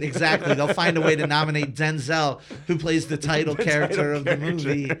 Right, exactly. They'll find a way to nominate Denzel, who plays the title character of the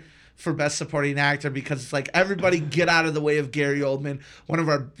movie, for Best Supporting Actor, because it's like, everybody get out of the way of Gary Oldman, one of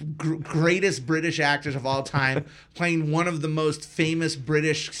our greatest British actors of all time, playing one of the most famous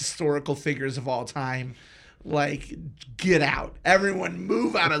British historical figures of all time. Like, get out. Everyone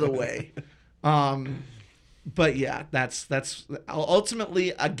move out of the way. But yeah, that's ultimately,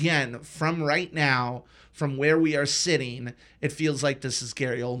 again, from right now, from where we are sitting, it feels like this is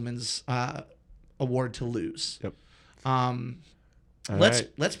Gary Oldman's award to lose. Yep.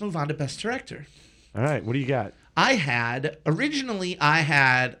 Let's move on to Best Director. All right, what do you got? Originally I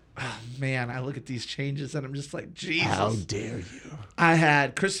had, oh man, I look at these changes and I'm just like, Jesus. How dare you? I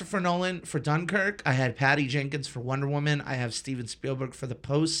had Christopher Nolan for Dunkirk. I had Patty Jenkins for Wonder Woman. I have Steven Spielberg for The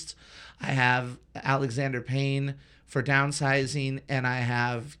Post. I have Alexander Payne for Downsizing. And I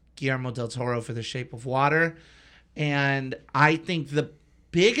have Guillermo del Toro for The Shape of Water. And I think the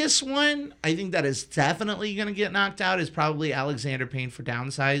biggest one, I think that is definitely going to get knocked out, is probably Alexander Payne for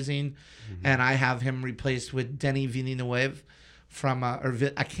Downsizing. And I have him replaced with Denis Villeneuve from,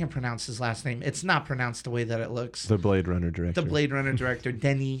 I can't pronounce his last name. It's not pronounced the way that it looks. The Blade Runner director. The Blade Runner director,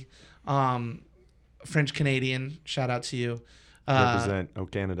 Denis, French-Canadian. Shout out to you.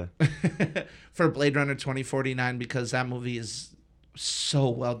 Represent. Canada. For Blade Runner 2049, because that movie is so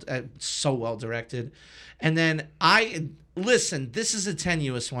well directed. And then listen, this is a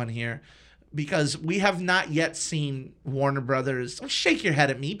tenuous one here, because we have not yet seen Warner Brothers. Don't shake your head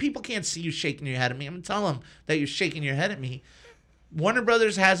at me. People can't see you shaking your head at me. I'm going to tell them that you're shaking your head at me. Warner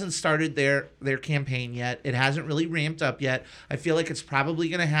Brothers hasn't started their campaign yet. It hasn't really ramped up yet. I feel like it's probably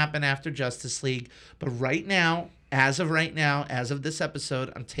going to happen after Justice League. But right now, as of this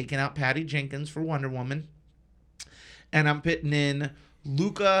episode, I'm taking out Patty Jenkins for Wonder Woman. And I'm putting in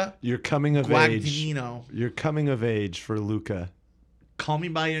Luca You're coming of Guadagnino. age. You're coming of age for Luca. Call Me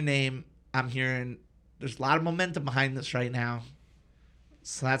By Your Name. I'm hearing there's a lot of momentum behind this right now.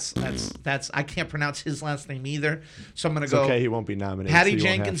 So that's I can't pronounce his last name either. So I'm gonna go. Okay, he won't be nominated. Patty so you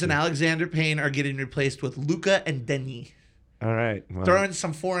won't Jenkins have and to. Alexander Payne are getting replaced with Luca and Denis. All right. Well, Throwing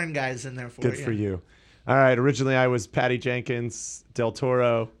some foreign guys in there for good you. for you. All right. Originally, I was Patty Jenkins, Del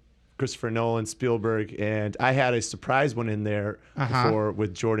Toro, Christopher Nolan, Spielberg, and I had a surprise one in there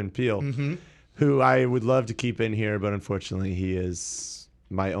with Jordan Peele, who I would love to keep in here, but unfortunately, he is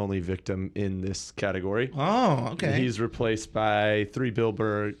my only victim in this category. Oh, okay. He's replaced by 3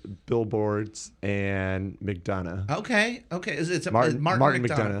 billboards and McDonough. Okay. It's Martin Martin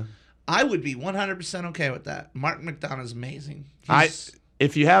McDonough. I would be 100% okay with that. Martin McDonough's amazing.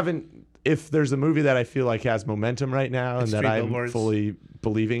 If there's a movie that I feel like has momentum right now and that I'm Billboards. fully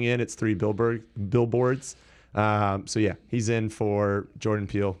believing in, it's 3 billboards. So yeah, he's in for Jordan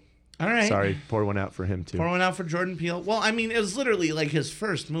Peele. All right. Sorry, pour one out for him too. Pour one out for Jordan Peele. Well, I mean, it was literally like his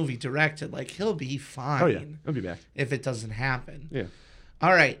first movie directed. Like, he'll be fine. Oh yeah, he'll be back. If it doesn't happen. Yeah.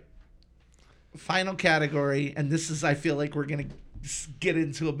 All right. Final category, and this is, I feel like we're going to get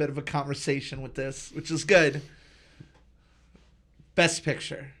into a bit of a conversation with this, which is good. Best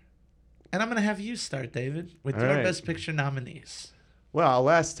Picture. And I'm going to have you start, David, with All your right. Best Picture nominees. Well,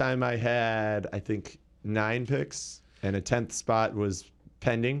 last time I had, I think, 9 picks, and a 10th spot was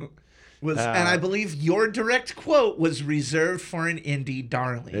pending. And I believe your direct quote was reserved for an indie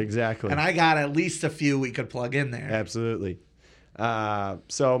darling. Exactly. And I got at least a few we could plug in there. Absolutely.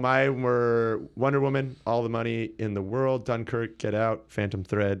 So mine were Wonder Woman, All the Money in the World, Dunkirk, Get Out, Phantom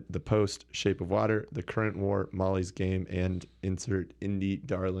Thread, The Post, Shape of Water, The Current War, Molly's Game, and insert indie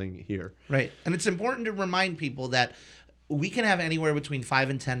darling here. Right. And it's important to remind people that we can have anywhere between 5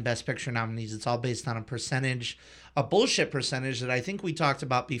 and 10 Best Picture nominees. It's all based on a percentage, a bullshit percentage that I think we talked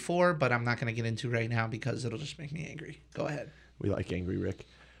about before, but I'm not going to get into right now because it'll just make me angry. Go ahead. We like Angry Rick.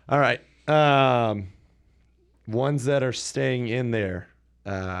 All right. Ones that are staying in there.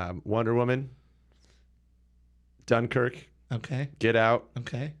 Wonder Woman, Dunkirk, Okay. Get Out,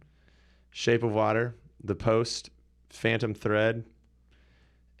 Okay. Shape of Water, The Post, Phantom Thread,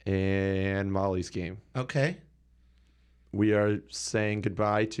 and Molly's Game. Okay. We are saying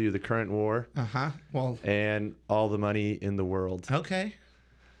goodbye to the current war Well. and all the money in the world. Okay.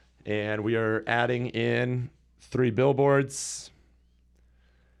 And we are adding in 3 billboards.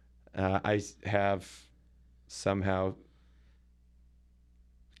 I have somehow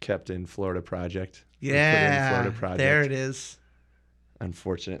kept in Florida Project. Yeah. Florida Project. There it is.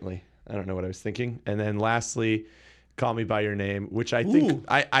 Unfortunately, I don't know what I was thinking. And then lastly, Call Me by Your Name, which I think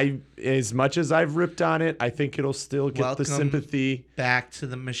I as much as I've ripped on it, I think it'll still get the sympathy. Back to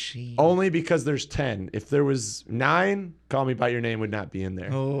the machine. Only because there's 10. If there was 9, Call Me by Your Name would not be in there.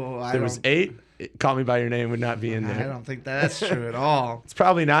 If there was 8, Call Me by Your Name would not be in there. I don't think that's true at all. It's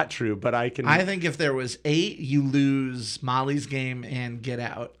probably not true, but I think if there was 8, you lose Molly's Game and Get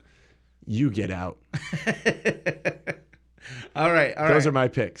Out. You Get Out. All right. Those are my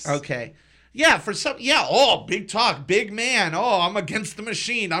picks. Okay. Yeah, oh, big talk, big man. Oh, I'm against the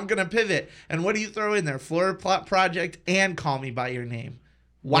machine. I'm going to pivot. And what do you throw in there? Florida Project and Call Me by Your Name.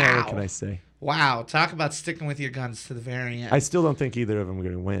 Wow. Well, what can I say? Wow. Talk about sticking with your guns to the very end. I still don't think either of them are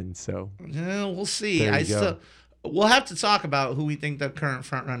going to win, so. We'll see. We'll have to talk about who we think the current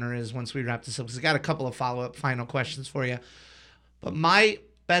frontrunner is once we wrap this up, because I got a couple of follow-up final questions for you. But my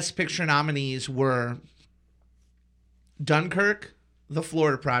Best Picture nominees were Dunkirk, The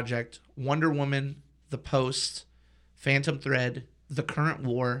Florida Project, Wonder Woman, The Post, Phantom Thread, The Current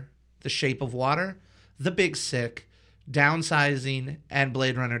War, The Shape of Water, The Big Sick, Downsizing, and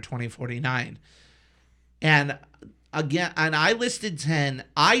Blade Runner 2049. And again, and I listed 10.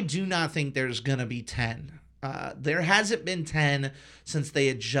 I do not think there's going to be 10. There hasn't been 10 since they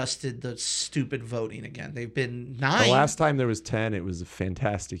adjusted the stupid voting again. They've been 9. The last time there was 10, it was a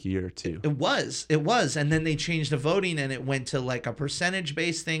fantastic year, too. It was. And then they changed the voting and it went to like a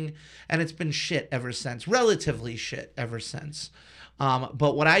percentage-based thing. And it's been shit ever since. Relatively shit ever since.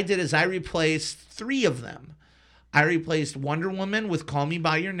 But what I did is I replaced 3 of them. I replaced Wonder Woman with Call Me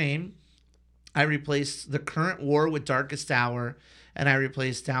by Your Name. I replaced The Current War with Darkest Hour. And I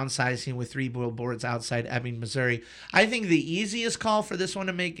replaced Downsizing with 3 billboards outside Ebbing, Missouri. I think the easiest call for this one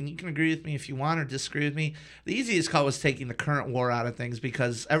to make, and you can agree with me if you want or disagree with me, the easiest call was taking The Current War out of things,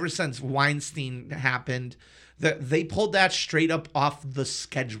 because ever since Weinstein happened, they pulled that straight up off the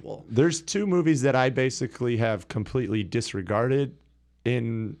schedule. There's 2 movies that I basically have completely disregarded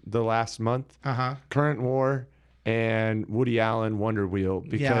in the last month. Current War and Woody Allen Wonder Wheel,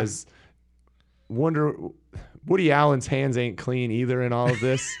 because Woody Allen's hands ain't clean either in all of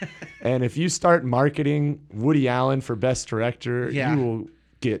this. And if you start marketing Woody Allen for Best Director, you will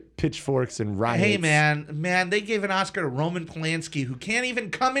get pitchforks and riots. Hey, man, they gave an Oscar to Roman Polanski, who can't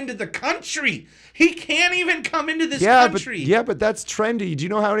even come into the country. He can't even come into this country. But that's trendy. Do you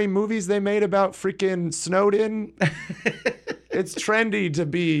know how many movies they made about freaking Snowden? It's trendy to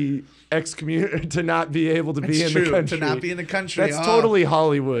be to not be able to be in the country. To not be in the country. That's totally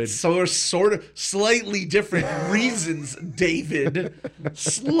Hollywood. So sort of slightly different reasons, David.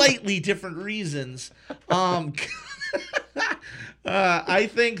 Slightly different reasons. I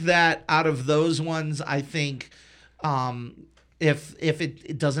think that out of those ones, I think if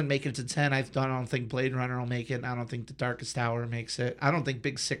it doesn't make it to 10, I don't think Blade Runner will make it. I don't think The Darkest Hour makes it. I don't think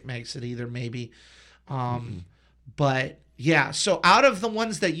Big Sick makes it either, maybe. But yeah, so out of the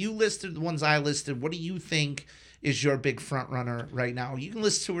ones that you listed, the ones I listed, what do you think is your big front runner right now? You can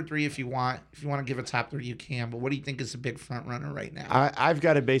list 2 or 3 if you want. If you want to give a top 3, you can. But what do you think is a big front runner right now? I've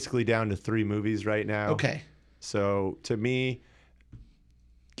got it basically down to 3 movies right now. Okay. So to me,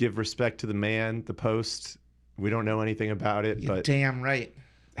 give respect to the man, The Post. We don't know anything about it, You're but damn right.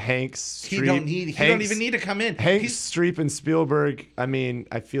 Hanks, Streep, he don't even need to come in. Hanks, Streep, and Spielberg. I mean,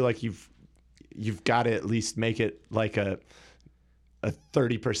 I feel like you've got to at least make it like a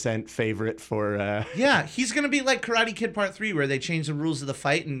 30% favorite for Yeah, he's gonna be like Karate Kid Part 3, where they changed the rules of the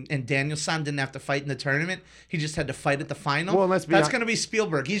fight and Daniel-san didn't have to fight in the tournament. He just had to fight at the final. Well, that's gonna be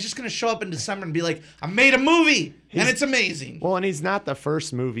Spielberg. He's just gonna show up in December and be like, I made a movie and it's amazing. Well, and he's not the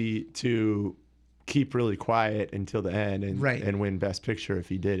first movie to keep really quiet until the end and win Best Picture if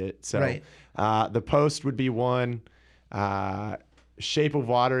he did it. So The Post would be one. Shape of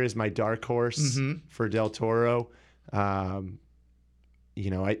Water is my dark horse for Del Toro. I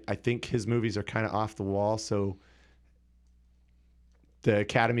think his movies are kind of off the wall, so the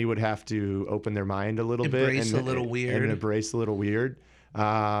Academy would have to open their mind a little bit and embrace a little weird.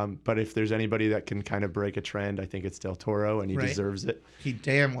 But if there's anybody that can kind of break a trend, I think it's Del Toro, and he deserves it. He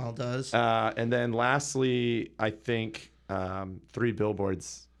damn well does. And then lastly, I think Three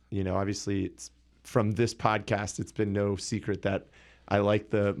Billboards, obviously it's from this podcast, it's been no secret that I like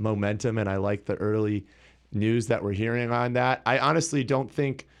the momentum and I like the early news that we're hearing on that. I honestly don't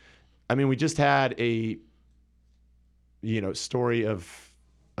think, we just had a, story of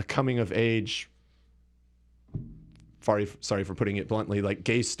a coming of age, sorry for putting it bluntly, like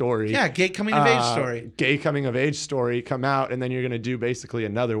gay story. Yeah, gay coming of age story. Gay coming of age story come out, and then you're going to do basically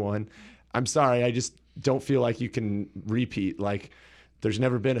another one. I'm sorry, I just don't feel like you can repeat. Like, there's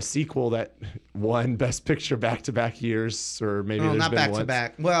never been a sequel that won Best Picture back-to-back years, or maybe there's not been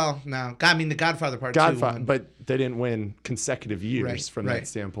back-to-back. Well, no. The Godfather Part 2 won. But they didn't win consecutive years from that right.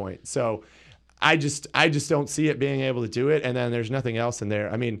 standpoint. So I just don't see it being able to do it, and then there's nothing else in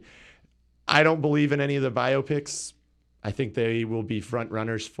there. I don't believe in any of the biopics. I think they will be front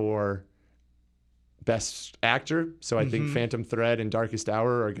runners for Best Actor. So I think Phantom Thread and Darkest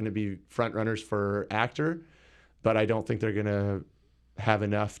Hour are going to be front runners for actor, but I don't think they're going to have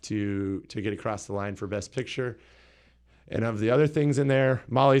enough to get across the line for Best Picture. And of the other things in there,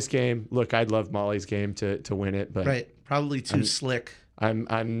 Molly's Game. Look, I'd love Molly's Game to win it, but right, probably too slick.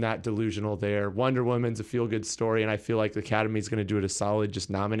 I'm not delusional there. Wonder Woman's a feel-good story, and I feel like the Academy's going to do it a solid just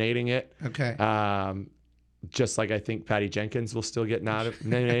nominating it. Okay. Just like I think Patty Jenkins will still get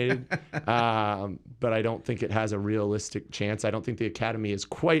nominated. But I don't think it has a realistic chance. I don't think the Academy is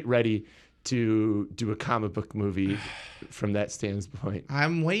quite ready to do a comic book movie from that standpoint.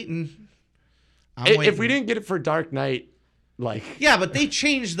 I'm waiting. If we didn't get it for Dark Knight, yeah, but they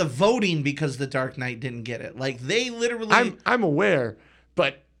changed the voting because the Dark Knight didn't get it. Like, they literally. I'm aware,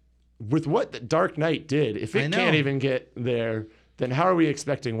 but with what the Dark Knight did, if it can't even get there, then how are we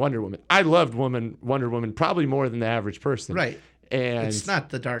expecting Wonder Woman? I loved Wonder Woman probably more than the average person. Right. And it's not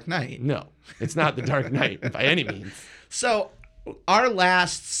the Dark Knight. No, it's not the Dark Knight by any means. So our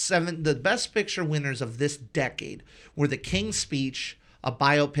last the Best Picture winners of this decade were The King's Speech, a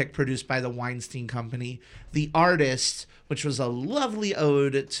biopic produced by the Weinstein Company, The Artist, which was a lovely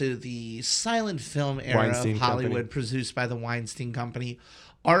ode to the silent film era Weinstein of Hollywood, Company. Produced by the Weinstein Company,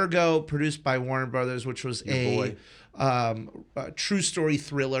 Argo, produced by Warner Brothers, which was a true story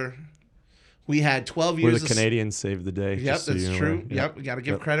thriller. We had 12 years. Where the Canadians saved the day. Yep, so that's true. Yep, we got to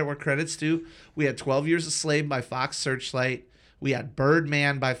give credit where credit's due. We had 12 Years a Slave by Fox Searchlight. We had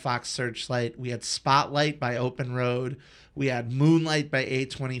Birdman by Fox Searchlight. We had Spotlight by Open Road. We had Moonlight by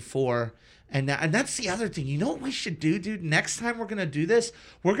A24. And that's the other thing. You know what we should do, dude? Next time we're going to do this,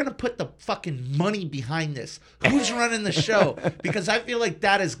 we're going to put the fucking money behind this. Who's running the show? Because I feel like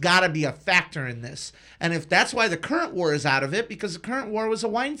that has got to be a factor in this. And if that's why the Current War is out of it, because the Current War was a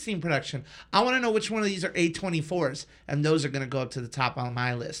Weinstein production, I want to know which one of these are A24s. And those are going to go up to the top on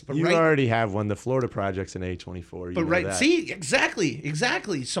my list. But you already have one. The Florida Project's an A24. But see,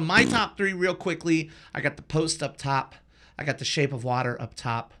 exactly. So my top three real quickly. I got The Post up top. I got The Shape of Water up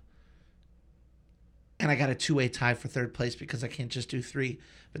top. And I got a two-way tie for third place because I can't just do three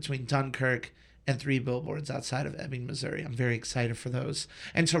between Dunkirk and Three Billboards Outside of Ebbing, Missouri. I'm very excited for those.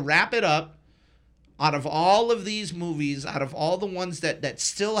 And to wrap it up, out of all of these movies, out of all the ones that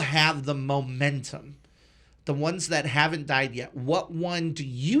still have the momentum, the ones that haven't died yet, what one do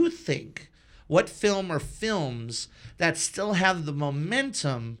you think, what film or films that still have the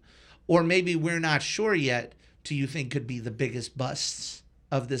momentum, or maybe we're not sure yet, do you think could be the biggest busts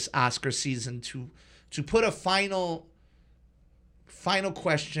of this Oscar season to put a final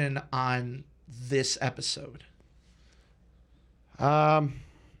question on this episode? Of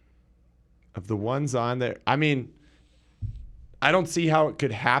the ones on there, I don't see how it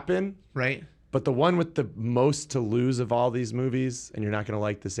could happen. Right. But the one with the most to lose of all these movies, and you're not going to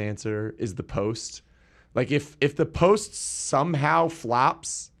like this answer, is The Post. Like, if The Post somehow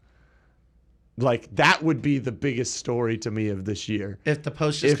flops, like, that would be the biggest story to me of this year. If The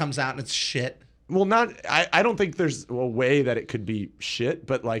Post just comes out and it's shit. Well, I don't think there's a way that it could be shit,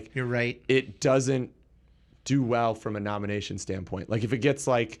 but like, you're right. It doesn't do well from a nomination standpoint. Like, if it gets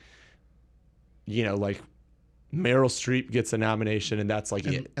like Meryl Streep gets a nomination and that's like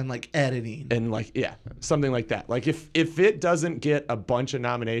it. And like editing. And like, yeah, something like that. Like, if it doesn't get a bunch of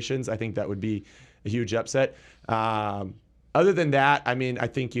nominations, I think that would be a huge upset. Other than that, I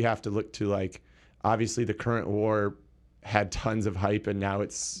think you have to look to, like, obviously The Current War had tons of hype, and now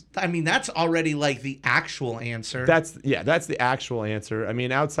it's... that's already like the actual answer. That's the actual answer.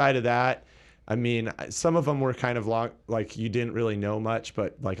 Outside of that, some of them were kind of long, like, you didn't really know much,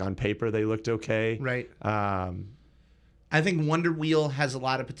 but like on paper they looked okay. Right. I think Wonder Wheel has a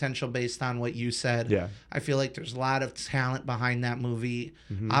lot of potential based on what you said. Yeah. I feel like there's a lot of talent behind that movie.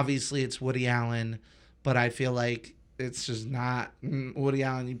 Mm-hmm. Obviously, it's Woody Allen, but I feel like it's just not Woody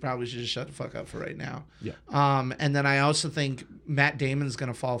Allen. You probably should just shut the fuck up for right now. Yeah. And then I also think Matt Damon's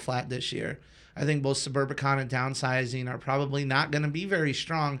going to fall flat this year. I think both Suburbicon and Downsizing are probably not going to be very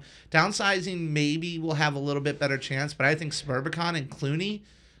strong. Downsizing maybe will have a little bit better chance, but I think Suburbicon and Clooney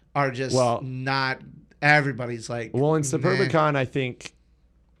are just not. Everybody's like, well, in Suburbicon, I think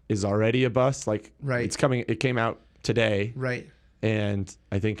is already a bust. Like, right. It's coming. It came out today, right? And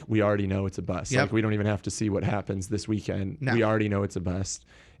I think we already know it's a bust. Yep. Like, we don't even have to see what happens this weekend. No. We already know it's a bust.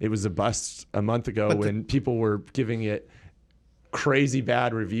 It was a bust a month ago when people were giving it crazy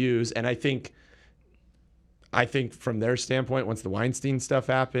bad reviews, and I think from their standpoint, once the Weinstein stuff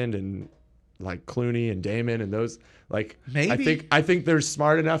happened and like Clooney and Damon and those, like, maybe I think they're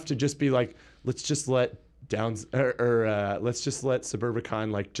smart enough to just be like, let's just let let's just let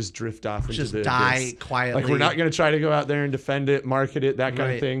Suburbicon like just drift off into just the die abyss. quietly. Like, we're not going to try to go out there and defend it, market it, that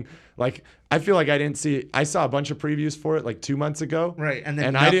kind of thing. Like, I feel like I saw a bunch of previews for it like 2 months ago, right? And then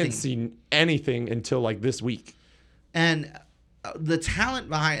and I didn't see anything until like this week. And the talent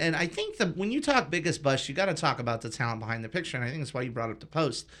behind, and I think when you talk biggest bust, you got to talk about the talent behind the picture, and I think that's why you brought up the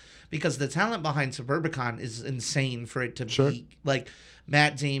Post, because the talent behind Suburbicon is insane for it to be like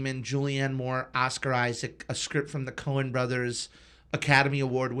Matt Damon, Julianne Moore, Oscar Isaac, a script from the Coen brothers, Academy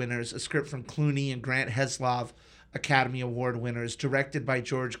Award winners, a script from Clooney and Grant Heslov, Academy Award winners, directed by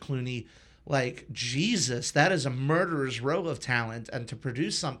George Clooney. Like, Jesus, that is a murderer's row of talent, and to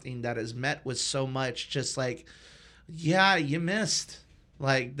produce something that is met with so much just like, yeah, you missed.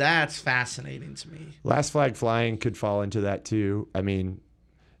 Like, that's fascinating to me. Last Flag Flying could fall into that too. I mean,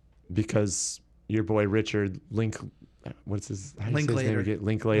 because your boy Richard Linklater.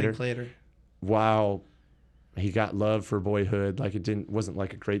 Wow, he got love for Boyhood. Like, wasn't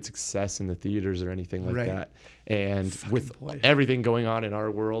like a great success in the theaters or anything like that. And with everything going on in our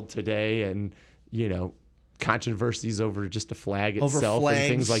world today, and controversies over just a flag itself and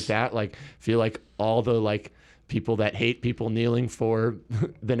things like that, like, feel like all the like people that hate people kneeling for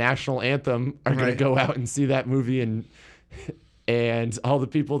the national anthem are going to go out and see that movie, and all the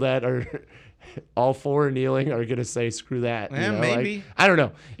people that are all for kneeling are going to say screw that. Maybe. Like, I don't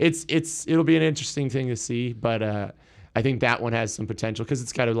know. It'll be an interesting thing to see, but I think that one has some potential because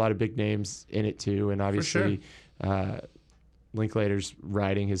it's got a lot of big names in it too, and obviously Linklater's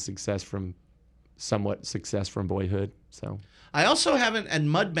riding his success from Boyhood. So I also haven't, and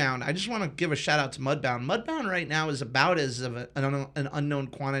Mudbound, I just want to give a shout out to Mudbound. Mudbound right now is about as of an unknown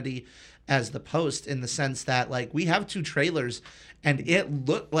quantity as The Post, in the sense that, like, we have 2 trailers and it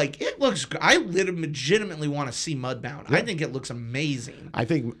looks, I legitimately want to see Mudbound. Yeah. I think it looks amazing. I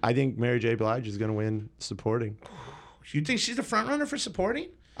think Mary J. Blige is going to win supporting. You think she's the front runner for supporting?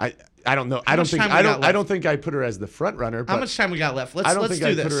 I don't know. I don't think I put her as the front runner. How much time we got left? Let's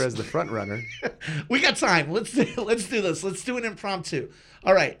do this. Put her as the front runner. We got time. Let's do this. Let's do an impromptu.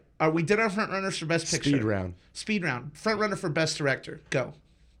 All right. We did our front runners for best picture. Speed round. Front runner for best director. Go.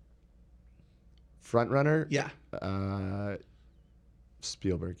 Front runner? Yeah.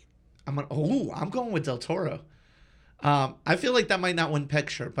 Spielberg. I'm going with Del Toro. I feel like that might not win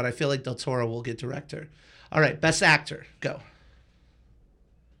picture, but I feel like Del Toro will get director. All right. Best actor. Go.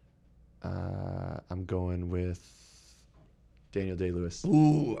 I'm going with Daniel Day-Lewis.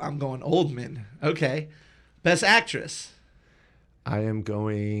 Ooh, I'm going Oldman. Okay. Best actress. I'm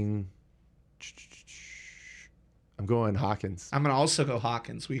going Hawkins. I'm going to also go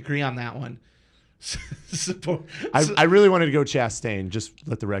Hawkins. We agree on that one. I really wanted to go Chastain. Just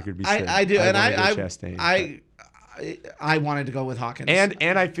let the record be said. I do, and I wanted to go with Hawkins.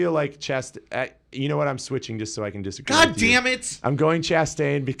 And I feel like Chastain. You know what? I'm switching just so I can disagree. God damn it! I'm going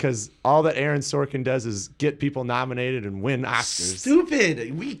Chastain because all that Aaron Sorkin does is get people nominated and win Oscars.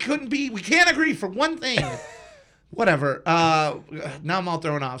 Stupid. We can't agree for one thing. Whatever. Now I'm all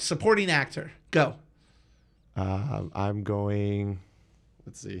thrown off. Supporting actor. Go. I'm going.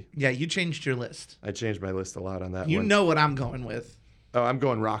 Let's see. Yeah, you changed your list. I changed my list a lot on that one. You know what I'm going with. Oh, I'm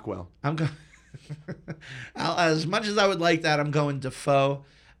going Rockwell. I'm going. As much as I would like that, I'm going Defoe.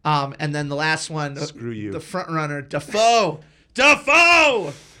 And then the last one. Screw you. The front runner, Defoe.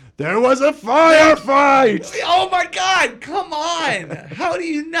 Defoe! There was a firefight! Oh my God! Come on! How do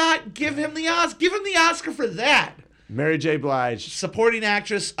you not give him the Oscar? Give him the Oscar for that. Mary J. Blige. Supporting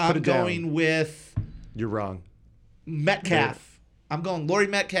actress. I'm going with. You're wrong. Metcalf. I'm going Laurie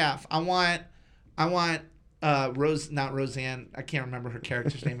Metcalf. I want not Roseanne. I can't remember her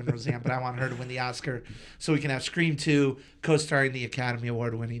character's name in Roseanne, but I want her to win the Oscar so we can have Scream 2 co-starring the Academy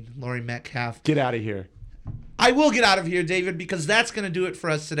Award winning Laurie Metcalf. Get out of here. I will get out of here, David, because that's going to do it for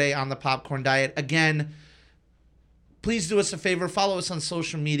us today on the Popcorn Diet. Again, Please do us a favor. Follow us on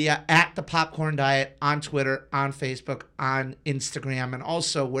social media at The Popcorn Diet on Twitter, on Facebook, on Instagram, and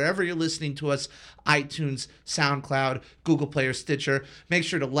also wherever you're listening to us, iTunes, SoundCloud, Google Play, or Stitcher. Make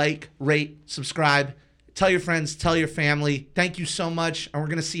sure to like, rate, subscribe. Tell your friends, tell your family. Thank you so much. And we're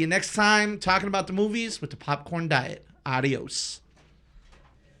going to see you next time talking about the movies with The Popcorn Diet. Adios.